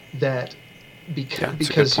 That Yeah, that's a good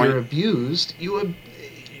because point. you're abused,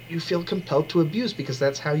 you feel compelled to abuse because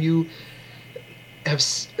that's how you have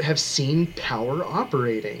seen power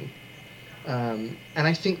operating. And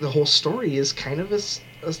I think the whole story is kind of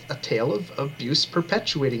a tale of abuse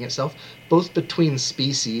perpetuating itself, both between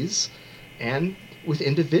species and with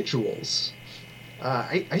individuals.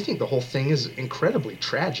 I think the whole thing is incredibly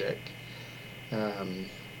tragic.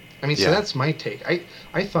 So Yeah. that's my take.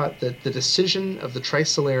 I thought that the decision of the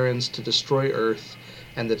Trisolarans to destroy Earth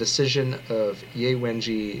and the decision of Ye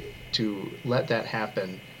Wenji to let that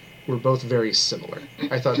happen were both very similar.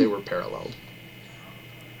 I thought they were paralleled.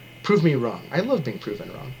 Prove me wrong. I love being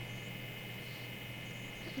proven wrong.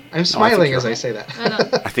 I'm smiling as I say that. I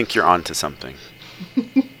don't. I think you're onto something.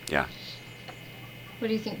 Yeah. What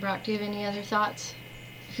do you think, Brock? Do you have any other thoughts?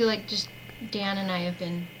 I feel like just Dan and I have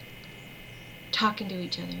been talking to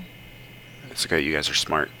each other. It's okay. You guys are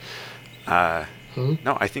smart.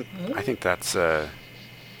 No, I think that's I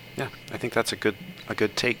think that's a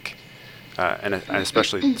good take, and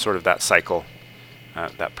especially sort of that cycle,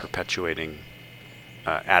 that perpetuating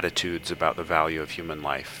attitudes about the value of human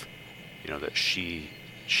life. You know, that she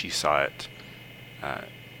saw it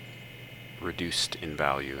reduced in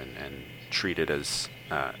value and treated as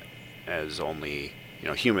only, you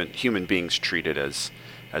know, human beings treated as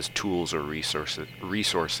tools or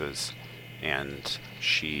resources, and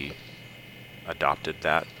she adopted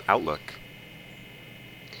that outlook.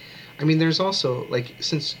 I mean, there's also, like,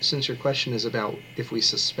 since your question is about if we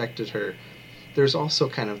suspected her, there's also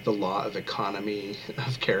kind of the law of economy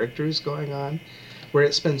of characters going on, where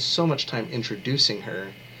it spends so much time introducing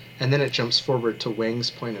her, and then it jumps forward to Wang's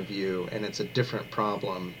point of view, and it's a different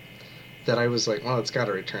problem, that I was like, well, it's got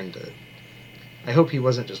to return to... I hope he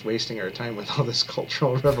wasn't just wasting our time with all this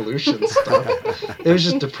Cultural Revolution stuff. It was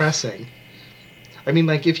just depressing. I mean,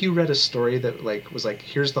 like, if you read a story that, like, was like,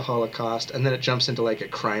 here's the Holocaust, and then it jumps into, like, a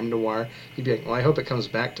crime noir, you'd be like, well, I hope it comes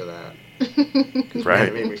back to that. 'Cause, man,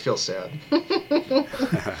 it made me feel sad.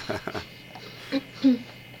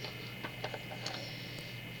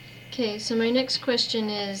 Okay, so my next question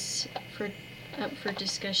is up for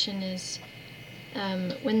discussion is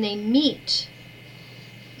when they meet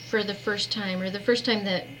for the first time, or the first time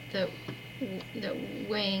that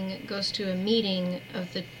Wang goes to a meeting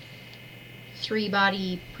of the three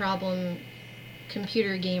body problem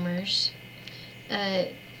computer gamers,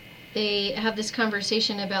 they have this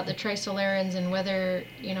conversation about the Trisolarans and whether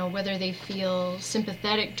they feel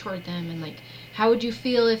sympathetic toward them, and like, how would you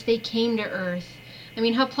feel if they came to Earth? I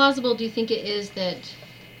mean, how plausible do you think it is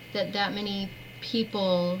that many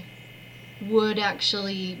people would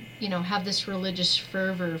actually, have this religious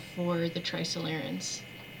fervor for the Trisolarans?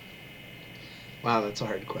 Wow, that's a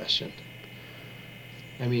hard question.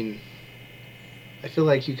 I mean, I feel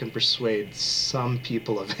like you can persuade some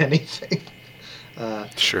people of anything.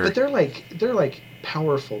 Sure. But they're like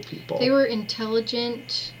powerful people. They were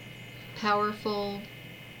intelligent, powerful,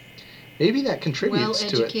 maybe that contributes to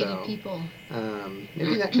it, well-educated though. people.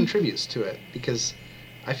 Maybe that contributes to it, because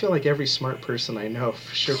I feel like every smart person I know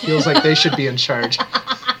sure feels like they should be in charge.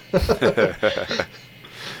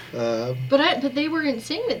 But they weren't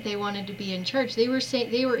saying that they wanted to be in charge. They were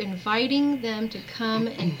saying they were inviting them to come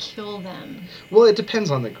and kill them. Well, it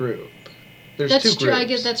depends on the group. There's That's two true. groups. I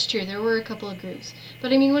guess that's true. There were a couple of groups.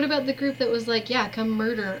 But I mean, what about the group that was like, yeah, come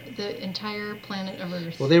murder the entire planet of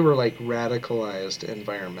Earth? Well, they were like radicalized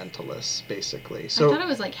environmentalists, basically. So I thought it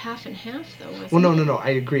was like half and half, though. Wasn't well, it? no, I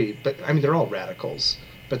agree. But I mean, they're all radicals.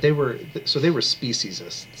 But they were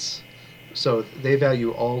speciesists. So they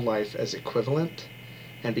value all life as equivalent,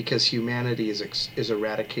 and because humanity is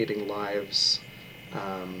eradicating lives,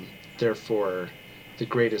 therefore, the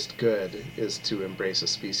greatest good is to embrace a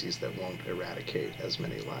species that won't eradicate as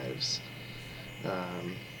many lives.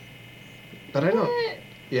 But I don't. What?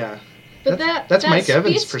 Yeah. But that's that Mike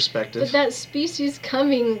Evans' spec- perspective. But that species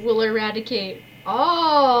coming will eradicate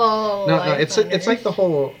all. No, life it's on it's like Earth. the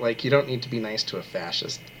whole like you don't need to be nice to a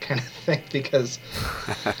fascist kind of thing because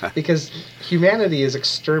humanity is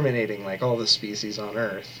exterminating like all the species on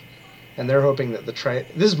Earth, and they're hoping that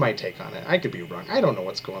this is my take on it. I could be wrong. I don't know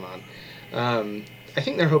what's going on. I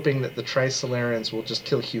think they're hoping that the Trisolarans will just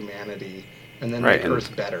kill humanity and then Right, make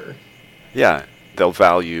Earth better. Yeah, they'll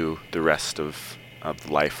value the rest of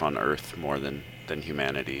life on Earth more than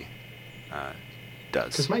humanity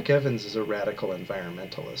does. Because Mike Evans is a radical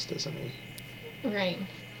environmentalist, isn't he? Right.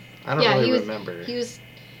 I don't Yeah, really he was. remember. He was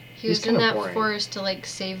He's in kinda that boring. forest to like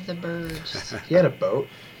save the birds, He had a boat.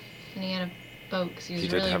 and he had a boat because he was He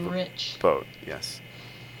did really have a rich. Boat, yes.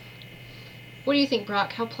 What do you think,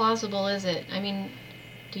 Brock? How plausible is it? I mean,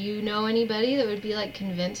 do you know anybody that would be like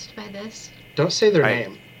convinced by this? Don't say their I-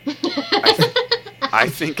 name. I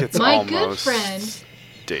think it's My almost good friend.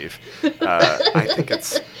 Dave. I think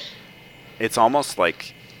it's almost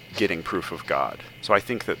like getting proof of God. So I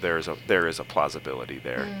think that there is a plausibility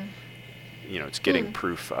there. It's getting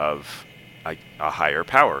proof of a higher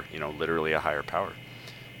power. Literally a higher power.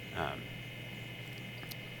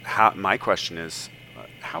 My question is,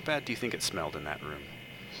 how bad do you think it smelled in that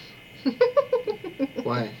room?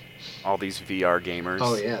 Why? All these VR gamers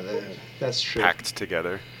Oh yeah, that's true. packed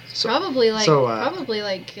together. So, Probably like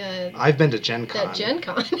I've been to Gen Con. that Gen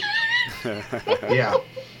Con. Yeah.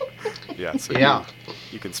 Yeah, so Yeah.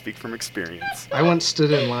 You can speak from experience. I once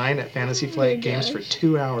stood in line at Fantasy Oh Flight my Games for gosh.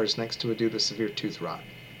 2 hours next to a dude with severe tooth rot.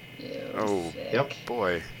 Ew, Oh, sick. Yep.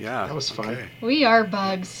 Boy, yeah. That was fun. okay. We are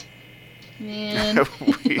bugs, man.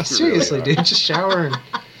 We Seriously, really dude, just shower and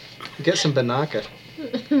get some Banaka.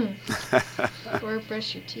 Or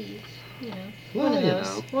brush your teeth. Well, One of you those.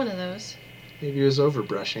 know. One of those. Maybe he was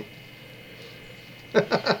overbrushing.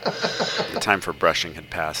 The time for brushing had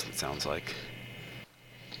passed, it sounds like.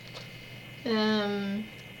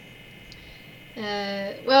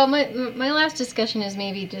 Well, my last discussion is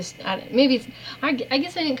maybe just I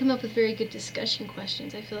guess I didn't come up with very good discussion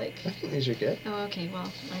questions. I feel like. I think these are good. Oh, okay.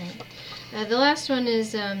 Well, all right. The last one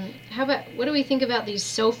is what do we think about these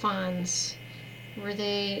Sophons? Were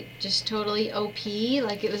they just totally OP?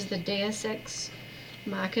 Like it was the Deus Ex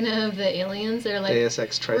Machina of the aliens? They're like Deus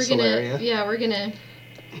Ex we're Trisolaria. we're gonna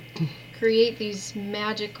create these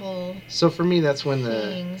magical So for me, that's when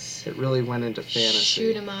things. it really went into fantasy.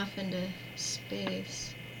 Shoot them off into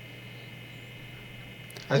space.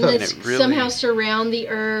 I And thought then it really- somehow surround the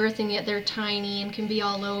Earth, and yet they're tiny and can be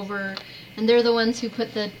all over. And they're the ones who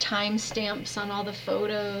put the timestamps on all the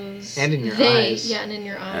photos. And in your eyes. Yeah, and in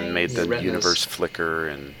your eyes. And made Your the retinas. universe flicker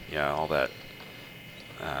and all that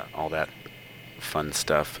fun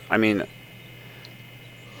stuff. I mean,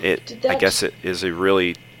 Did I that- guess it is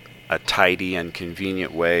a tidy and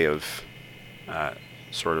convenient way of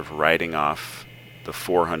sort of writing off the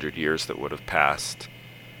 400 years that would have passed.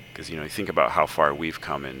 Because you think about how far we've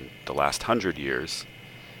come in the last 100 years,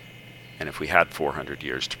 and if we had 400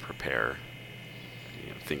 years to prepare,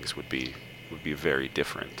 things would be very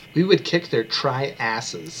different. we would kick their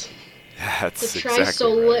asses. That's the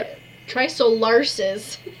exactly right.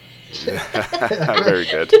 Trisolarses. Very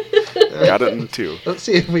good. Got it in two. Let's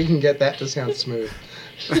see if we can get that to sound smooth.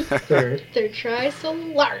 Third. They're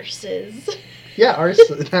trisolarses. Yeah,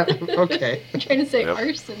 arson. Okay. I'm trying to say Yep.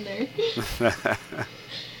 arson there.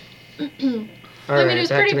 All I right, mean, it was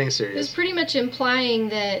back pretty, to being It was serious. pretty much implying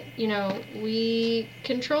that, we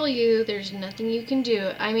control you. There's nothing you can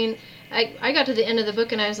do. I mean, I got to the end of the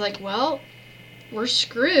book and I was like, well, we're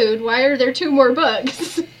screwed. Why are there 2 more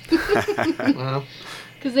books? Well,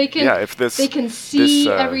 Because they can, Yeah, if this they can see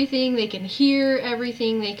this, everything, they can hear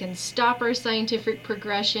everything, they can stop our scientific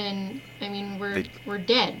progression. I mean, we're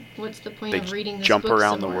dead. What's the point they of reading this jump book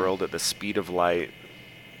around some the more? world at the speed of light.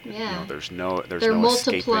 Yeah. There's They're no escaping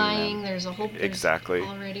multiplying. them. There's Exactly.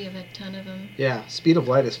 already a ton of them. yeah, speed of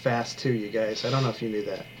light is fast too, you guys. I don't know if you knew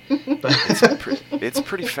that. It's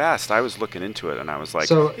pretty fast. I was looking into it and I was like,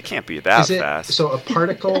 So, it can't be that Is it, fast. so a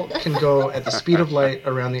particle can go at the speed of light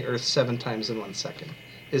around the Earth 7 times in 1 second.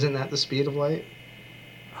 Isn't that the speed of light?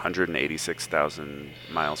 186,000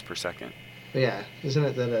 miles per second. Yeah, isn't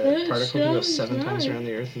it that a That particle can go sounds 7 times right. around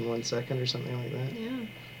the Earth in 1 second or something like that? Yeah,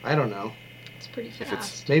 I don't know. it's pretty If it's-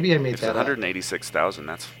 fast. Maybe I made If it's that up. 186,000,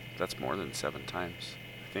 that's more than 7 times,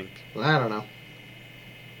 I think. Well, I don't know.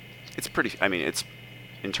 It's pretty. I mean, it's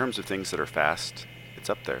in terms of things that are fast. It's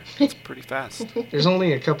up there. It's pretty fast. There's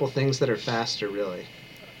only a couple things that are faster, really.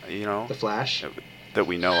 The Flash, that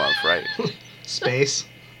we know of, right? space.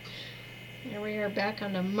 Here we are back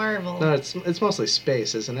onto Marvel. No, it's mostly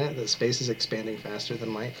space, isn't it? That space is expanding faster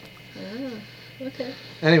than light. Ah, okay.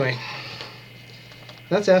 Anyway,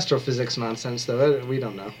 that's astrophysics nonsense, though. We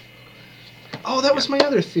don't know. Oh, that was my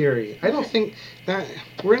other theory. I don't think that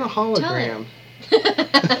we're in a hologram.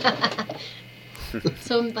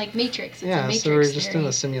 So, like Matrix. It's a Yeah, Matrix so we're just theory. in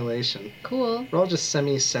a simulation. Cool. We're all just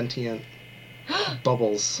semi-sentient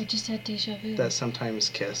bubbles I just had deja vu. that sometimes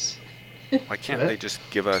kiss. Why can't What? they just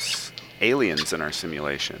give us aliens in our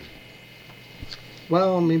simulation?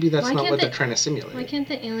 Well, maybe that's Why not can't what they- they're trying to simulate. Why can't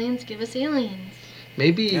the aliens give us aliens?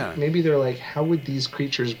 Maybe Yeah. maybe they're like, how would these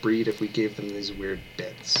creatures breed if we gave them these weird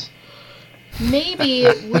bits? Maybe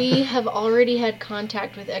we have already had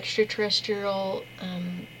contact with extraterrestrial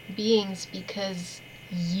beings because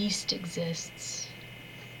yeast exists,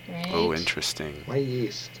 right? Oh, interesting. Why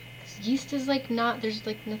yeast? Yeast is like there's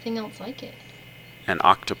like nothing else like it. And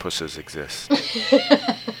octopuses exist.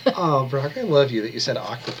 Oh, Brock, I love you that you said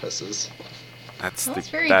octopuses. That's Well, the it's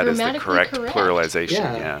very that is the grammatically correct correct. pluralization.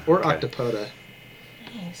 Yeah, Yeah. or okay. octopoda.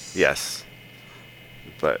 Nice. Yes.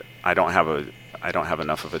 But I don't have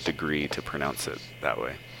enough of a degree to pronounce it that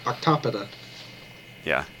way. Octopoda.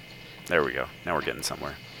 Yeah. There we go. Now we're getting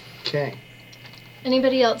somewhere. Okay.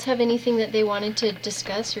 Anybody else have anything that they wanted to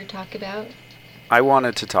discuss or talk about? I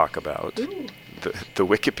wanted to talk about Ooh. the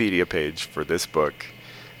Wikipedia page for this book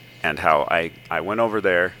and how I went over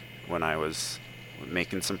there when I was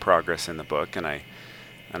making some progress in the book and I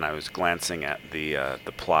was glancing at the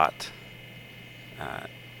plot,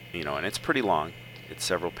 and it's pretty long. It's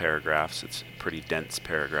several paragraphs. It's pretty dense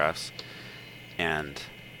paragraphs, and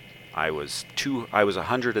I was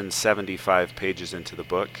 175 pages into the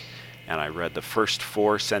book, and I read the first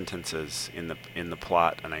 4 sentences in the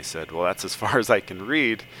plot, and I said, well, that's as far as I can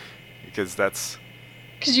read, because that's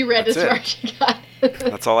You read as That's far it. as you got.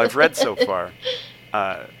 that's all I've read so far.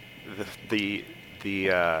 The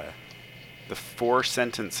 4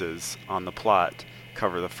 sentences on the plot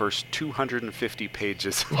cover the first 250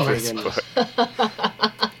 pages of Oh my this goodness. book.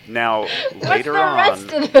 Now, What's later the on,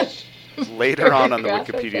 rest of the later on the paragraph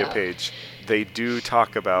Wikipedia about? page, they do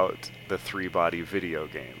talk about the 3-body video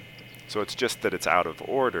game. So it's just that it's out of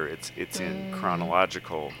order. It's in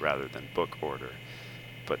chronological rather than book order.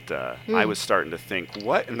 But I was starting to think,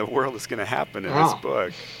 what in the world is going to happen in this Oh.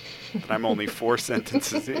 book? But I'm only 4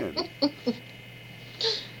 sentences in.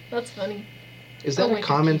 That's funny. Is that Oh, a Wikipedia.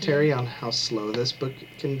 commentary on how slow this book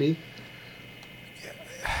can be?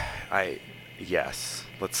 Yes.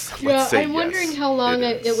 Let's Yeah, say I'm yes. wondering how long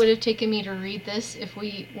It it would have taken me to read this if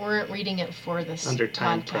we weren't reading it for this Under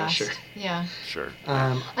time podcast. pressure. Yeah. Sure.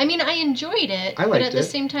 I mean, I enjoyed it, I but liked at the it,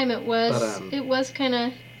 same time, it was kind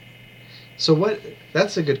of. So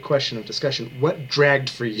that's a good question of discussion. What dragged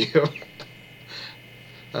for you?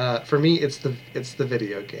 For me, it's the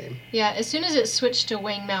video game. Yeah, as soon as it switched to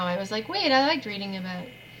Wang Mao, I was like, wait, I liked reading about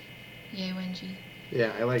Ye Wenji.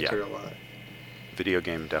 Yeah, I liked Yeah. her a lot. Video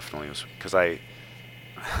game definitely was, because I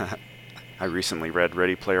recently read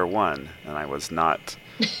Ready Player One, and I was not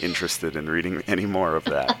interested in reading any more of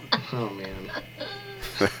that. Oh man.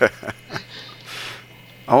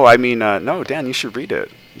 Oh, I mean, no, Dan, you should read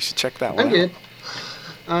it. You should check that one I'm out. good.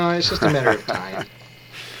 It's just a matter of time.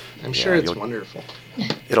 I'm sure Yeah, it's you'll- wonderful.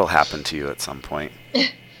 It'll happen to you at some point.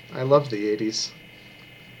 I love the 80s.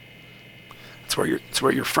 It's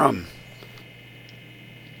where you're from.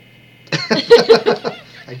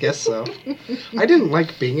 I guess so. I didn't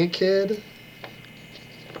like being a kid,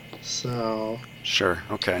 so... Sure.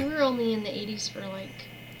 We Okay. were only in the 80s for like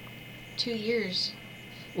 2 years.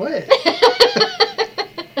 What?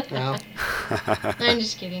 Well, I'm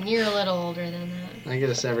just kidding. You're a little older than that. I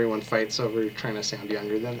guess everyone fights over trying to sound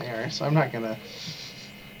younger than they are, so I'm not gonna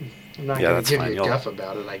Yeah, that's give fine. you a You'll- guff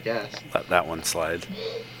about it, I guess. Let that one slide.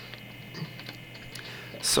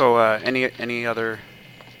 So, any other...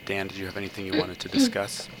 Dan, did you have anything you wanted to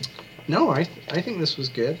discuss? No, I think this was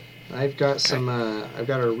good. I've got some. I've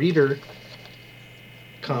got a reader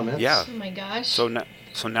comments. Yeah. Oh my gosh. So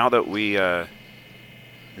now that we now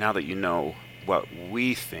that you know what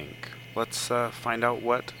we think, let's find out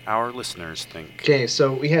what our listeners think. Okay,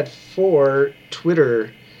 so we had 4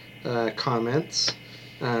 Twitter comments.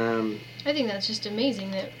 I think that's just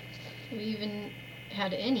amazing that we even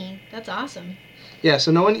had any. That's awesome. Yeah,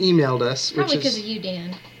 so no one emailed us, Probably which because is of you,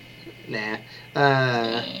 Dan. nah.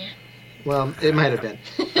 Nah. Well, it might have been.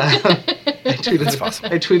 I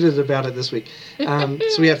tweeted about it this week. So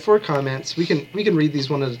we had 4 comments. We can read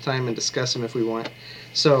these one at a time and discuss them if we want.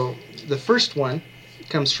 So the first one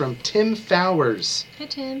comes from Tim Fowers Hi,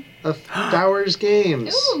 Tim. of Fowers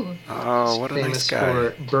Games. Ooh. Oh, what a nice Famous guy.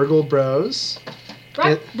 for Burgle Bros.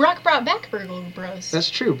 Brock brought back Burgle Bros. That's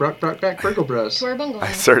true. Brock brought back Burgle Bros. to our bungalow.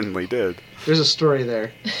 I certainly did. There's a story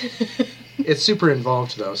there. It's super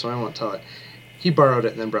involved though, so I won't tell it. He borrowed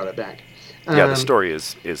it and then brought it back. Yeah, the story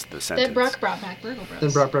is the sentence. That Brock brought back Burgle Bros. Then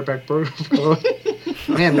brought back Burgle Bros.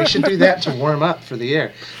 Man, we should do that to warm up for the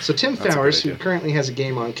air. So Tim That's a good Fowers, who idea. currently has a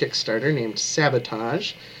game on Kickstarter named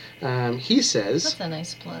Sabotage, he says, That's a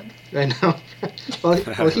nice plug. I know. Well,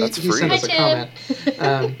 he That's he free. sent Hi, us a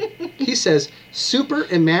Tim. comment. He says, super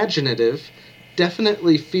imaginative,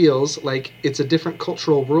 definitely feels like it's a different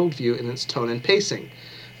cultural worldview in its tone and pacing.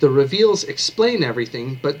 The reveals explain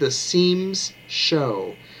everything, but the seams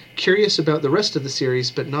show. Curious about the rest of the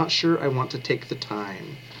series, but not sure I want to take the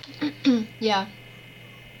time. Yeah.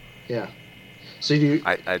 Yeah. So you,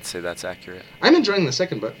 I'd say that's accurate. I'm enjoying the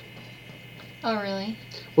second book. Oh, really?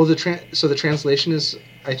 Well, the translation is,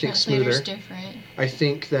 I think, Translator's smoother. different. I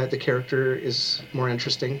think that the character is more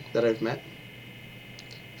interesting that I've met.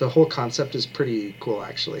 The whole concept is pretty cool,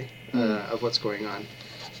 actually, of what's going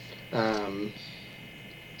on.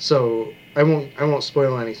 So I won't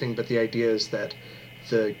spoil anything, but the idea is that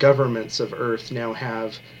the governments of Earth now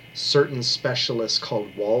have certain specialists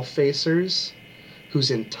called wall facers, whose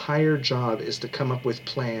entire job is to come up with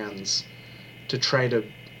plans to try to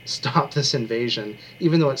stop this invasion,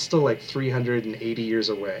 even though it's still like 380 years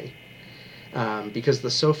away, because the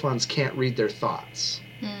Sophons can't read their thoughts.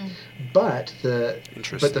 But the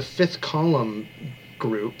fifth column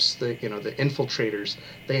groups, the infiltrators,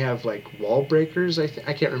 they have like wall breakers. I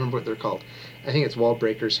can't remember what they're called. I think it's wall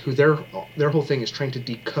breakers. Who their whole thing is trying to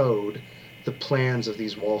decode the plans of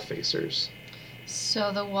these wall facers.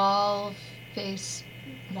 So the wall facers.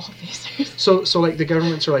 So like the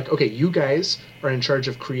governments are like, okay, you guys are in charge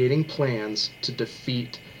of creating plans to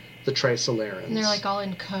defeat the Trisolarans. And they're like all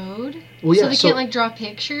in code? Well, yeah, so they can't like draw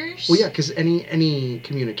pictures? Well, yeah, because any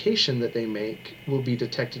communication that they make will be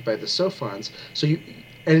detected by the Sophons. So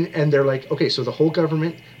and they're like, okay, so the whole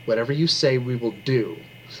government, whatever you say, we will do.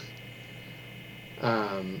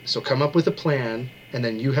 So come up with a plan, and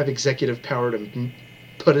then you have executive power to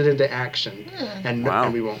put it into action,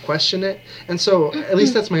 and we won't question it. And so, at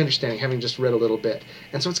least that's my understanding, having just read a little bit.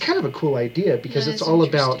 And so it's kind of a cool idea, because it's all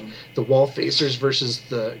about the wall facers versus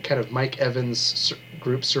the kind of Mike Evans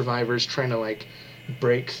group survivors trying to like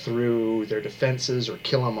break through their defenses or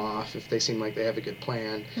kill them off if they seem like they have a good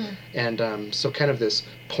plan. And so kind of this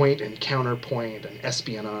point and counterpoint and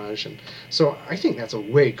espionage. And so I think that's a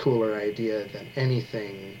way cooler idea than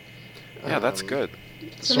anything. Yeah, that's good.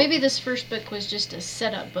 So maybe this first book was just a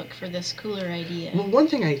setup book for this cooler idea. Well, one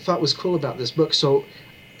thing I thought was cool about this book,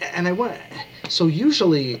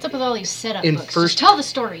 usually... What's up with all these setup in books? first- Just tell the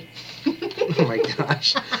story. Oh my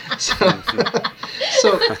gosh.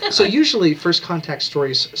 So usually First Contact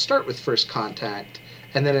stories start with First Contact,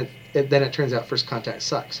 and then it turns out First Contact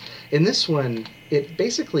sucks. In this one, it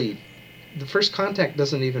basically, the First Contact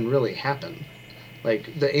doesn't even really happen.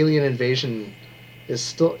 Like, the alien invasion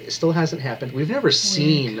still hasn't happened. We've never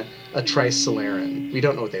seen a Trisolaran. We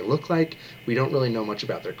don't know what they look like. We don't really know much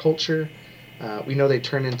about their culture. We know they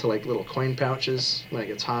turn into like little coin pouches when it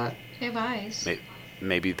gets hot. They have eyes.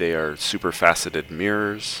 Maybe they are super faceted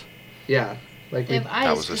mirrors. Yeah. Like they have eyes.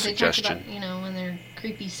 That was a because suggestion. They talked about, when their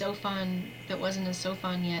creepy Sophon that wasn't a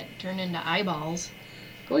Sophon yet turned into eyeballs.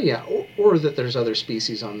 Well, yeah, or that there's other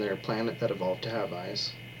species on their planet that evolved to have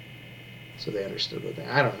eyes. So they understood what they...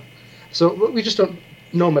 I don't know. So we just don't...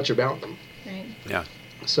 know much about them. Right. Yeah.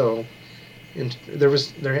 So, there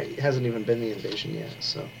hasn't even been the invasion yet.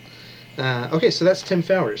 So, okay, so that's Tim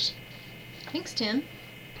Fowers. Thanks, Tim.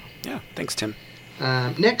 Yeah. Thanks, Tim.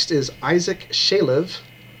 Next is Isaac Shalev.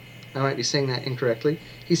 I might be saying that incorrectly.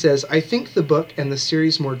 He says, I think the book and the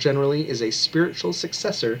series more generally is a spiritual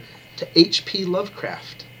successor to H.P.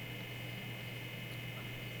 Lovecraft.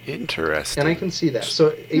 Interesting. And I can see that.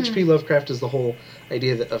 So H.P. Lovecraft is the whole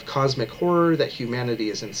idea of cosmic horror, that humanity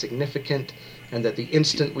is insignificant, and that the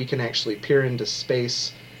instant we can actually peer into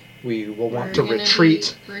space, we will want to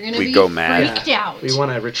retreat. We go mad. Freaked out. We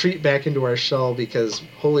want to retreat back into our shell because,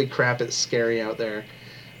 holy crap, it's scary out there.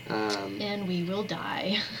 And we will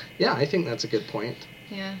die. Yeah, I think that's a good point.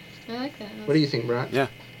 Yeah, I like that. What do you think, Brock? Yeah.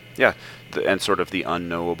 And sort of the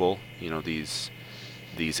unknowable. These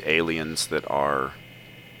aliens that are,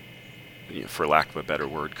 for lack of a better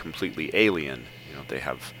word, completely alien. They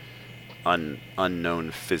have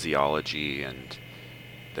unknown physiology, and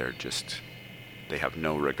they have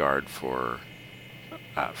no regard for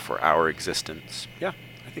our existence. Yeah,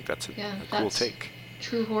 I think that's a cool take.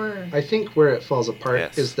 True horror. I think where it falls apart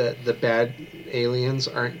Yes. is that the bad aliens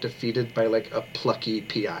aren't defeated by like a plucky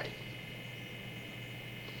PI.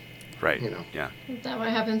 Right. Yeah. Is that what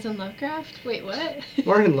happens in Lovecraft? Wait, what?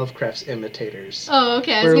 Or in Lovecraft's imitators. Oh,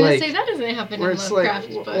 okay. I was going to say that doesn't happen where in it's Lovecraft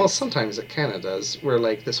like, books. well, sometimes it kind of does, where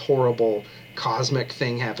like this horrible cosmic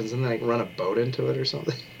thing happens and they like run a boat into it or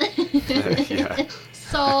something. Yeah.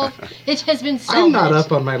 It has been solved. I'm not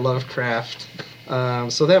up on my Lovecraft,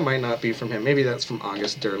 so that might not be from him. Maybe that's from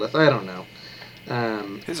August Derleth. I don't know.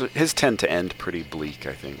 His tend to end pretty bleak,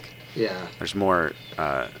 I think. Yeah. There's more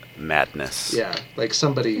madness. Yeah, like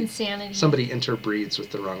somebody Insanity. interbreeds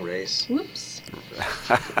with the wrong race. Whoops.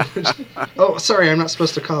 Oh, sorry, I'm not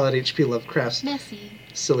supposed to call out H.P. Lovecraft's Messy.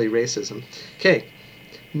 silly racism. Okay,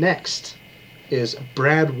 next is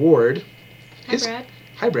Brad Ward. Hi, Brad.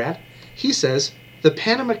 Hi, Brad. He says, the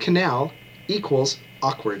Panama Canal equals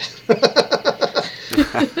awkward.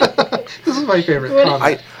 This is my favorite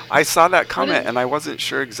comment. I saw that comment and I wasn't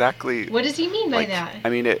sure exactly. What does he mean by that? I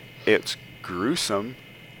mean, it's gruesome,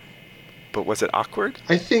 but was it awkward?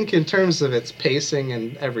 I think in terms of its pacing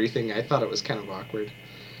and everything, I thought it was kind of awkward.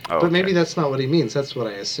 Oh, but maybe that's not what he means. That's what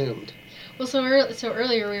I assumed. Well, so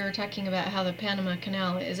earlier we were talking about how the Panama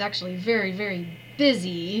Canal is actually very, very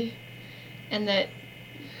busy, and that...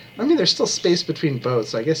 I mean, there's still space between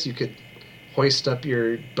boats. I guess you could hoist up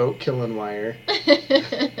your boat killing wire.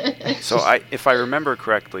 So if I remember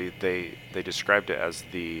correctly, they described it as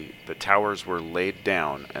the towers were laid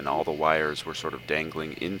down and all the wires were sort of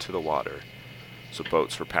dangling into the water. So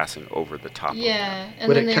boats were passing over the top of them. Yeah, and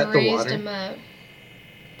Would then it they cut the raised water? them up.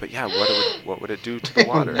 But yeah, what would it do to the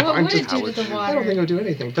water? What would it do to the I don't think it would do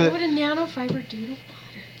anything. What But would a nanofiber do to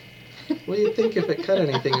water? what do you think if it cut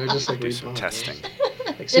anything? It would just like Do some rebond. testing.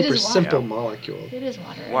 Like It super is water. simple Yeah. molecule. It is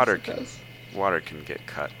water. I Water suppose. Water can get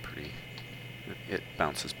cut pretty. It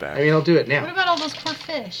bounces back. I mean, I'll do it now. What about all those poor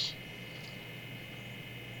fish?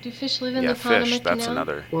 Do fish live in yeah, the Panama fish. Canal? That's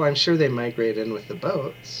another. Well, I'm sure they migrate in with the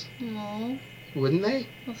boats, No, wouldn't they?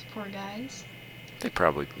 those poor guys. They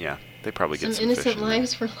probably get Some some fish innocent in there.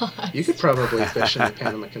 lives were lost. You could probably fish in the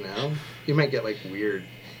Panama Canal. You might get like weird,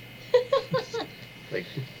 like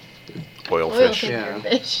Oil Oil fish. finger Yeah.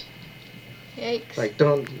 fish. Yikes. like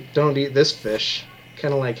don't eat this fish.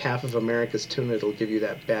 Kind of like half of America's tuna, it'll give you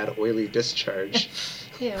that bad oily discharge.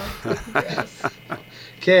 Ew. Gross.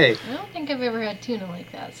 Okay, I don't think I've ever had tuna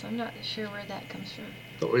like that, so I'm not sure where that comes from.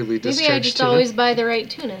 the oily discharge. Maybe I just tuna. always buy the right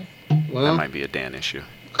tuna. That Well, might be a Dan issue.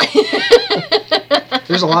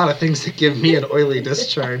 there's a lot of things that give me an oily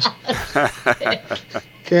discharge.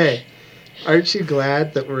 Okay, aren't you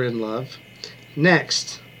glad that we're in love?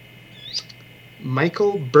 Next,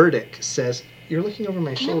 Michael Burdick says, "You're looking over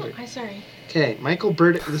my shoulder." No, I'm sorry. Okay, Michael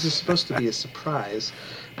Burdick, this is supposed to be a surprise.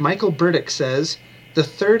 Michael Burdick says, the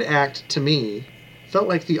third act, to me, felt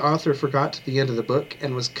like the author forgot the end of the book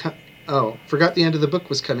and was forgot the end of the book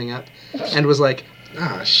was coming up and was like,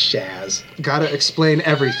 Shaz, gotta explain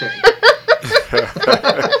everything.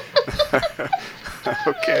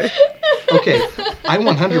 Okay. Okay, I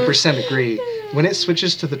 100% agree. When it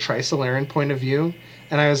switches to the Trisolaran point of view,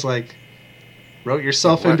 and I was like, wrote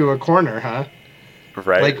yourself What? into a corner, huh?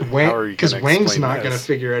 Right. Like, How are you because gonna Wang's explain not going to this?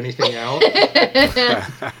 figure anything out,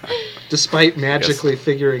 despite magically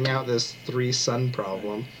figuring out this 3-sun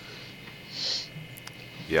problem.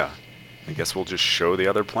 Yeah. I guess we'll just show the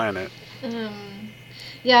other planet.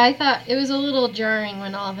 Yeah, I thought it was a little jarring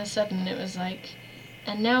when all of a sudden it was like,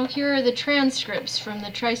 and now here are the transcripts from the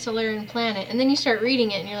Trisolaran planet, and then you start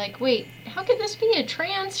reading it and you're like, wait, how could this be a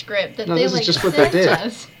transcript that No, they this is like just what sent they did.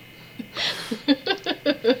 us?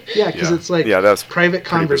 Yeah, because Yeah. it's like Yeah, that's private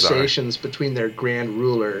pretty bizarre. conversations between their grand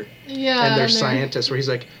ruler Yeah. and their they're- scientist, where he's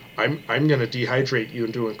like, I'm gonna dehydrate you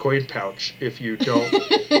into a coin pouch if you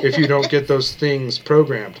don't get those things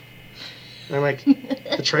programmed. And I'm like,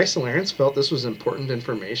 the Trisolarans felt this was important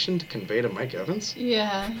information to convey to Mike Evans.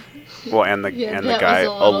 Yeah. Well, and the Yeah, and the that guy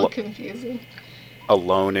was a little confusing.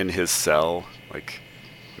 alone in his cell, like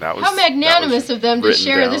that was How magnanimous that was of them to written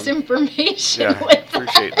share down. this information Yeah, with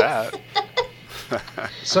appreciate us. that.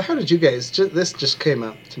 So how did you guys? This just came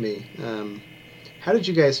up to me. How did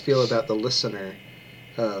you guys feel about the listener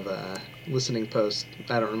of listening post?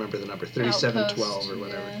 I don't remember the number, 3712 or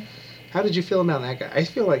whatever. Yeah. How did you feel about that guy? I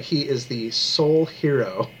feel like he is the sole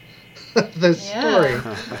hero of this story.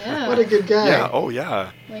 Yeah. What a good guy. Yeah. Oh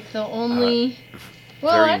yeah. Like the only.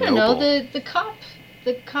 Well, very I don't know. noble.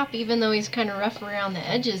 The cop, even though he's kind of rough around the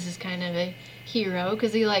edges, is kind of a hero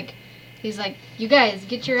because he's like, you guys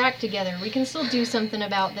get your act together. We can still do something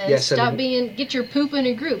about this. Yes, and- Get your poop in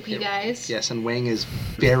a group, you guys. Yes, and Wang is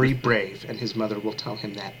very brave, and his mother will tell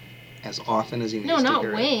him that as often as he needs No, to not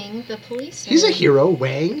hear it. Wang, the police. He's a hero,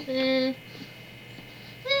 Wang. Eh.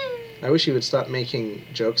 I wish he would stop making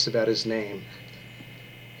jokes about his name.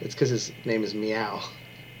 It's because his name is Meow.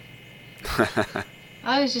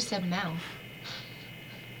 I always just said Mao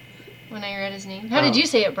when I read his name. How did you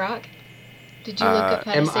say it, Brock? Did you look up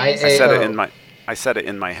how to say his I name? said it A-O. I said it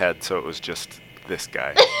in my head, so it was just this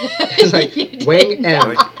guy. It's like, You did Wang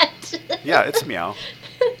M. not. Yeah, it's Meow.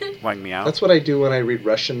 Wang Meow. That's what I do when I read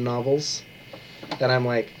Russian novels. And I'm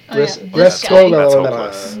like, Oh, yeah, this guy. That's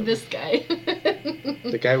hopeless. This guy.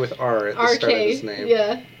 The guy with R at the start of his RK. name.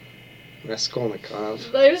 Yeah.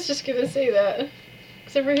 Raskolnikov. I was just gonna say that.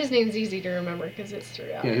 Except for his name's easy to remember because it's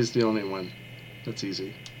throughout. Yeah, he's the only one. That's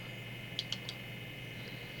easy.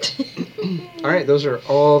 All right, those are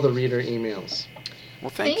all the reader emails. Well,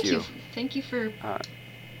 thank you. Thank you for Uh,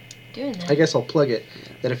 doing that. I guess I'll plug it.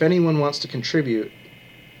 That if anyone wants to contribute,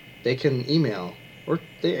 they can email, or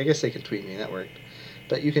I guess they can tweet me. That worked.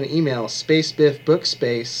 But you can email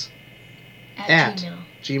spacebiffbookspace at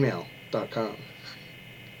Gmail. gmail.com.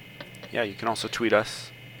 Yeah, you can also tweet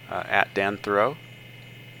us at Dan Thoreau,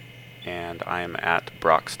 and I am at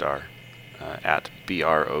Brockstar, at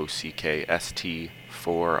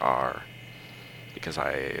BROCKST4R, because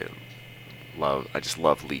I just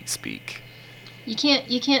love leet speak. You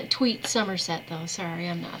can't tweet Somerset though. Sorry,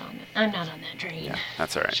 I'm not on that train. Yeah,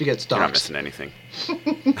 that's all right. She gets You're not doxxed. missing anything.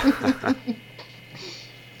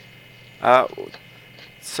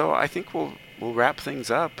 So I think we'll wrap things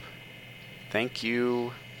up. Thank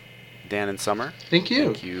you, Dan and Summer. Thank you.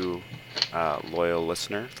 Thank you, loyal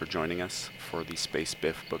listener, for joining us for the Space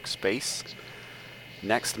Biff Book Space.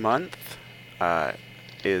 Next month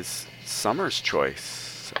is Summer's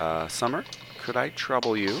choice. Summer, could I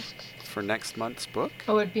trouble you for next month's book?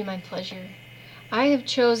 Oh, it'd be my pleasure. I have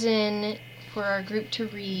chosen for our group to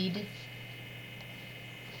read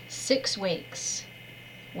 6 Wakes.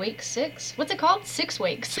 Wake 6? What's it called? 6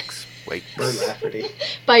 Wakes. 6 Wakes. Bird Lafferty.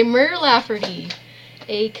 By Mur Lafferty,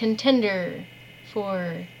 a contender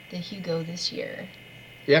for the Hugo this year.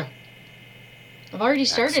 Yeah. I've already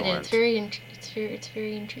started it. Excellent. It's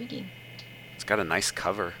very intriguing. It's got a nice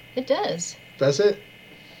cover. It does. Does it?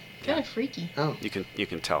 Kind of freaky. Oh. You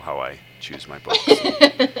can tell how I choose my books.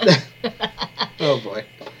 Oh, boy.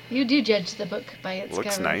 You do judge the book by its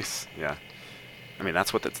Looks cover. nice. Yeah. I mean,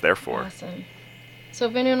 that's what it's there for. Awesome. So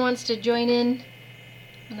if anyone wants to join in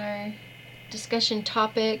on our discussion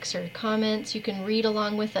topics or comments, you can read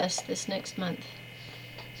along with us this next month.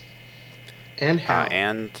 And how?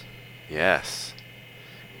 And yes.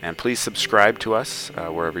 And please subscribe to us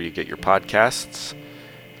wherever you get your podcasts.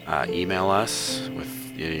 Email us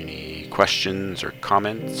with any questions or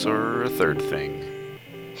comments or a third thing.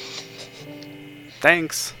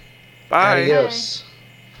 Thanks. Bye. Adios.